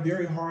trying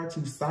very hard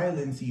to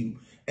silence you.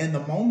 And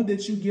the moment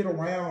that you get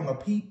around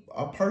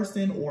a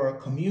person or a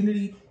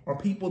community or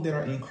people that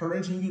are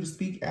encouraging you to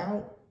speak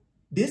out,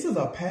 this is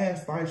a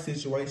past life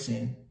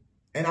situation.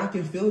 And I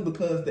can feel it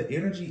because the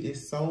energy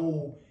is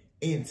so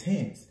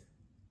intense.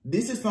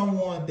 This is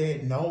someone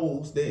that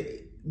knows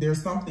that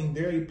there's something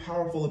very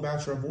powerful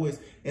about your voice,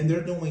 and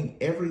they're doing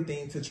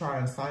everything to try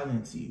and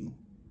silence you.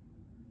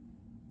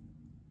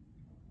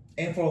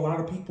 And for a lot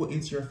of people,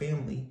 it's your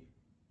family.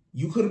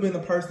 You could have been the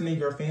person in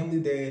your family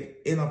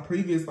that in a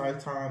previous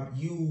lifetime,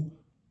 you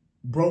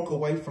broke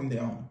away from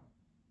them.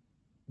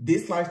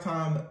 This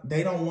lifetime,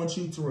 they don't want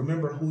you to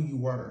remember who you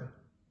were.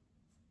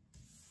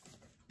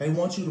 They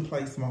want you to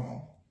play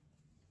small.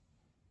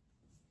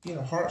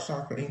 Yeah, heart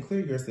chakra, and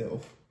clear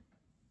yourself.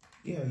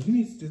 Yeah, you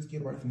need to just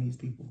get away from these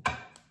people.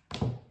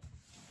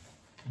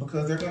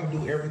 Because they're going to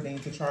do everything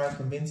to try and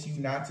convince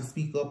you not to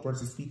speak up or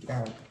to speak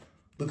out.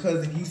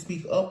 Because if you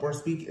speak up or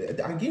speak,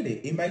 I get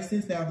it. It makes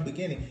sense now at the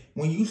beginning.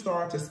 When you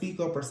start to speak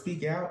up or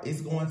speak out,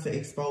 it's going to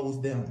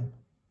expose them.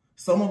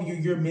 Some of you,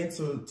 you're meant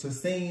to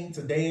sing,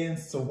 to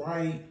dance, to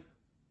write,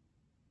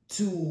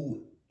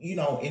 to, you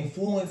know,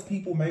 influence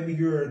people. Maybe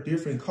you're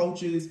different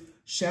coaches,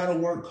 shadow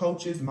work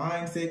coaches,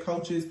 mindset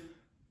coaches.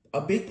 A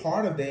big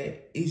part of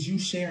that is you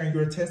sharing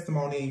your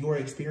testimony and your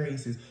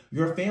experiences.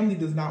 Your family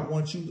does not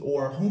want you,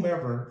 or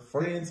whomever,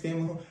 friends,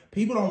 family,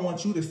 people don't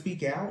want you to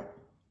speak out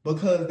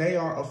because they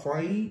are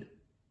afraid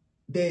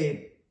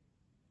that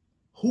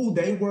who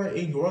they were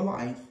in your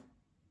life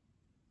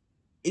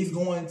is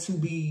going to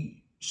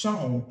be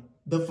shown.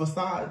 the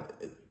facade.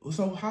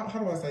 So how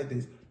do I say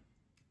this?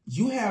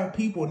 You have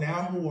people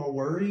now who are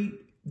worried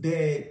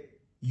that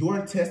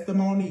your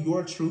testimony,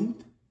 your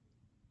truth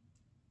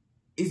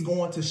is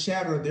going to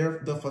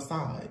shatter the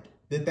facade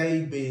that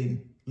they've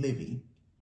been living.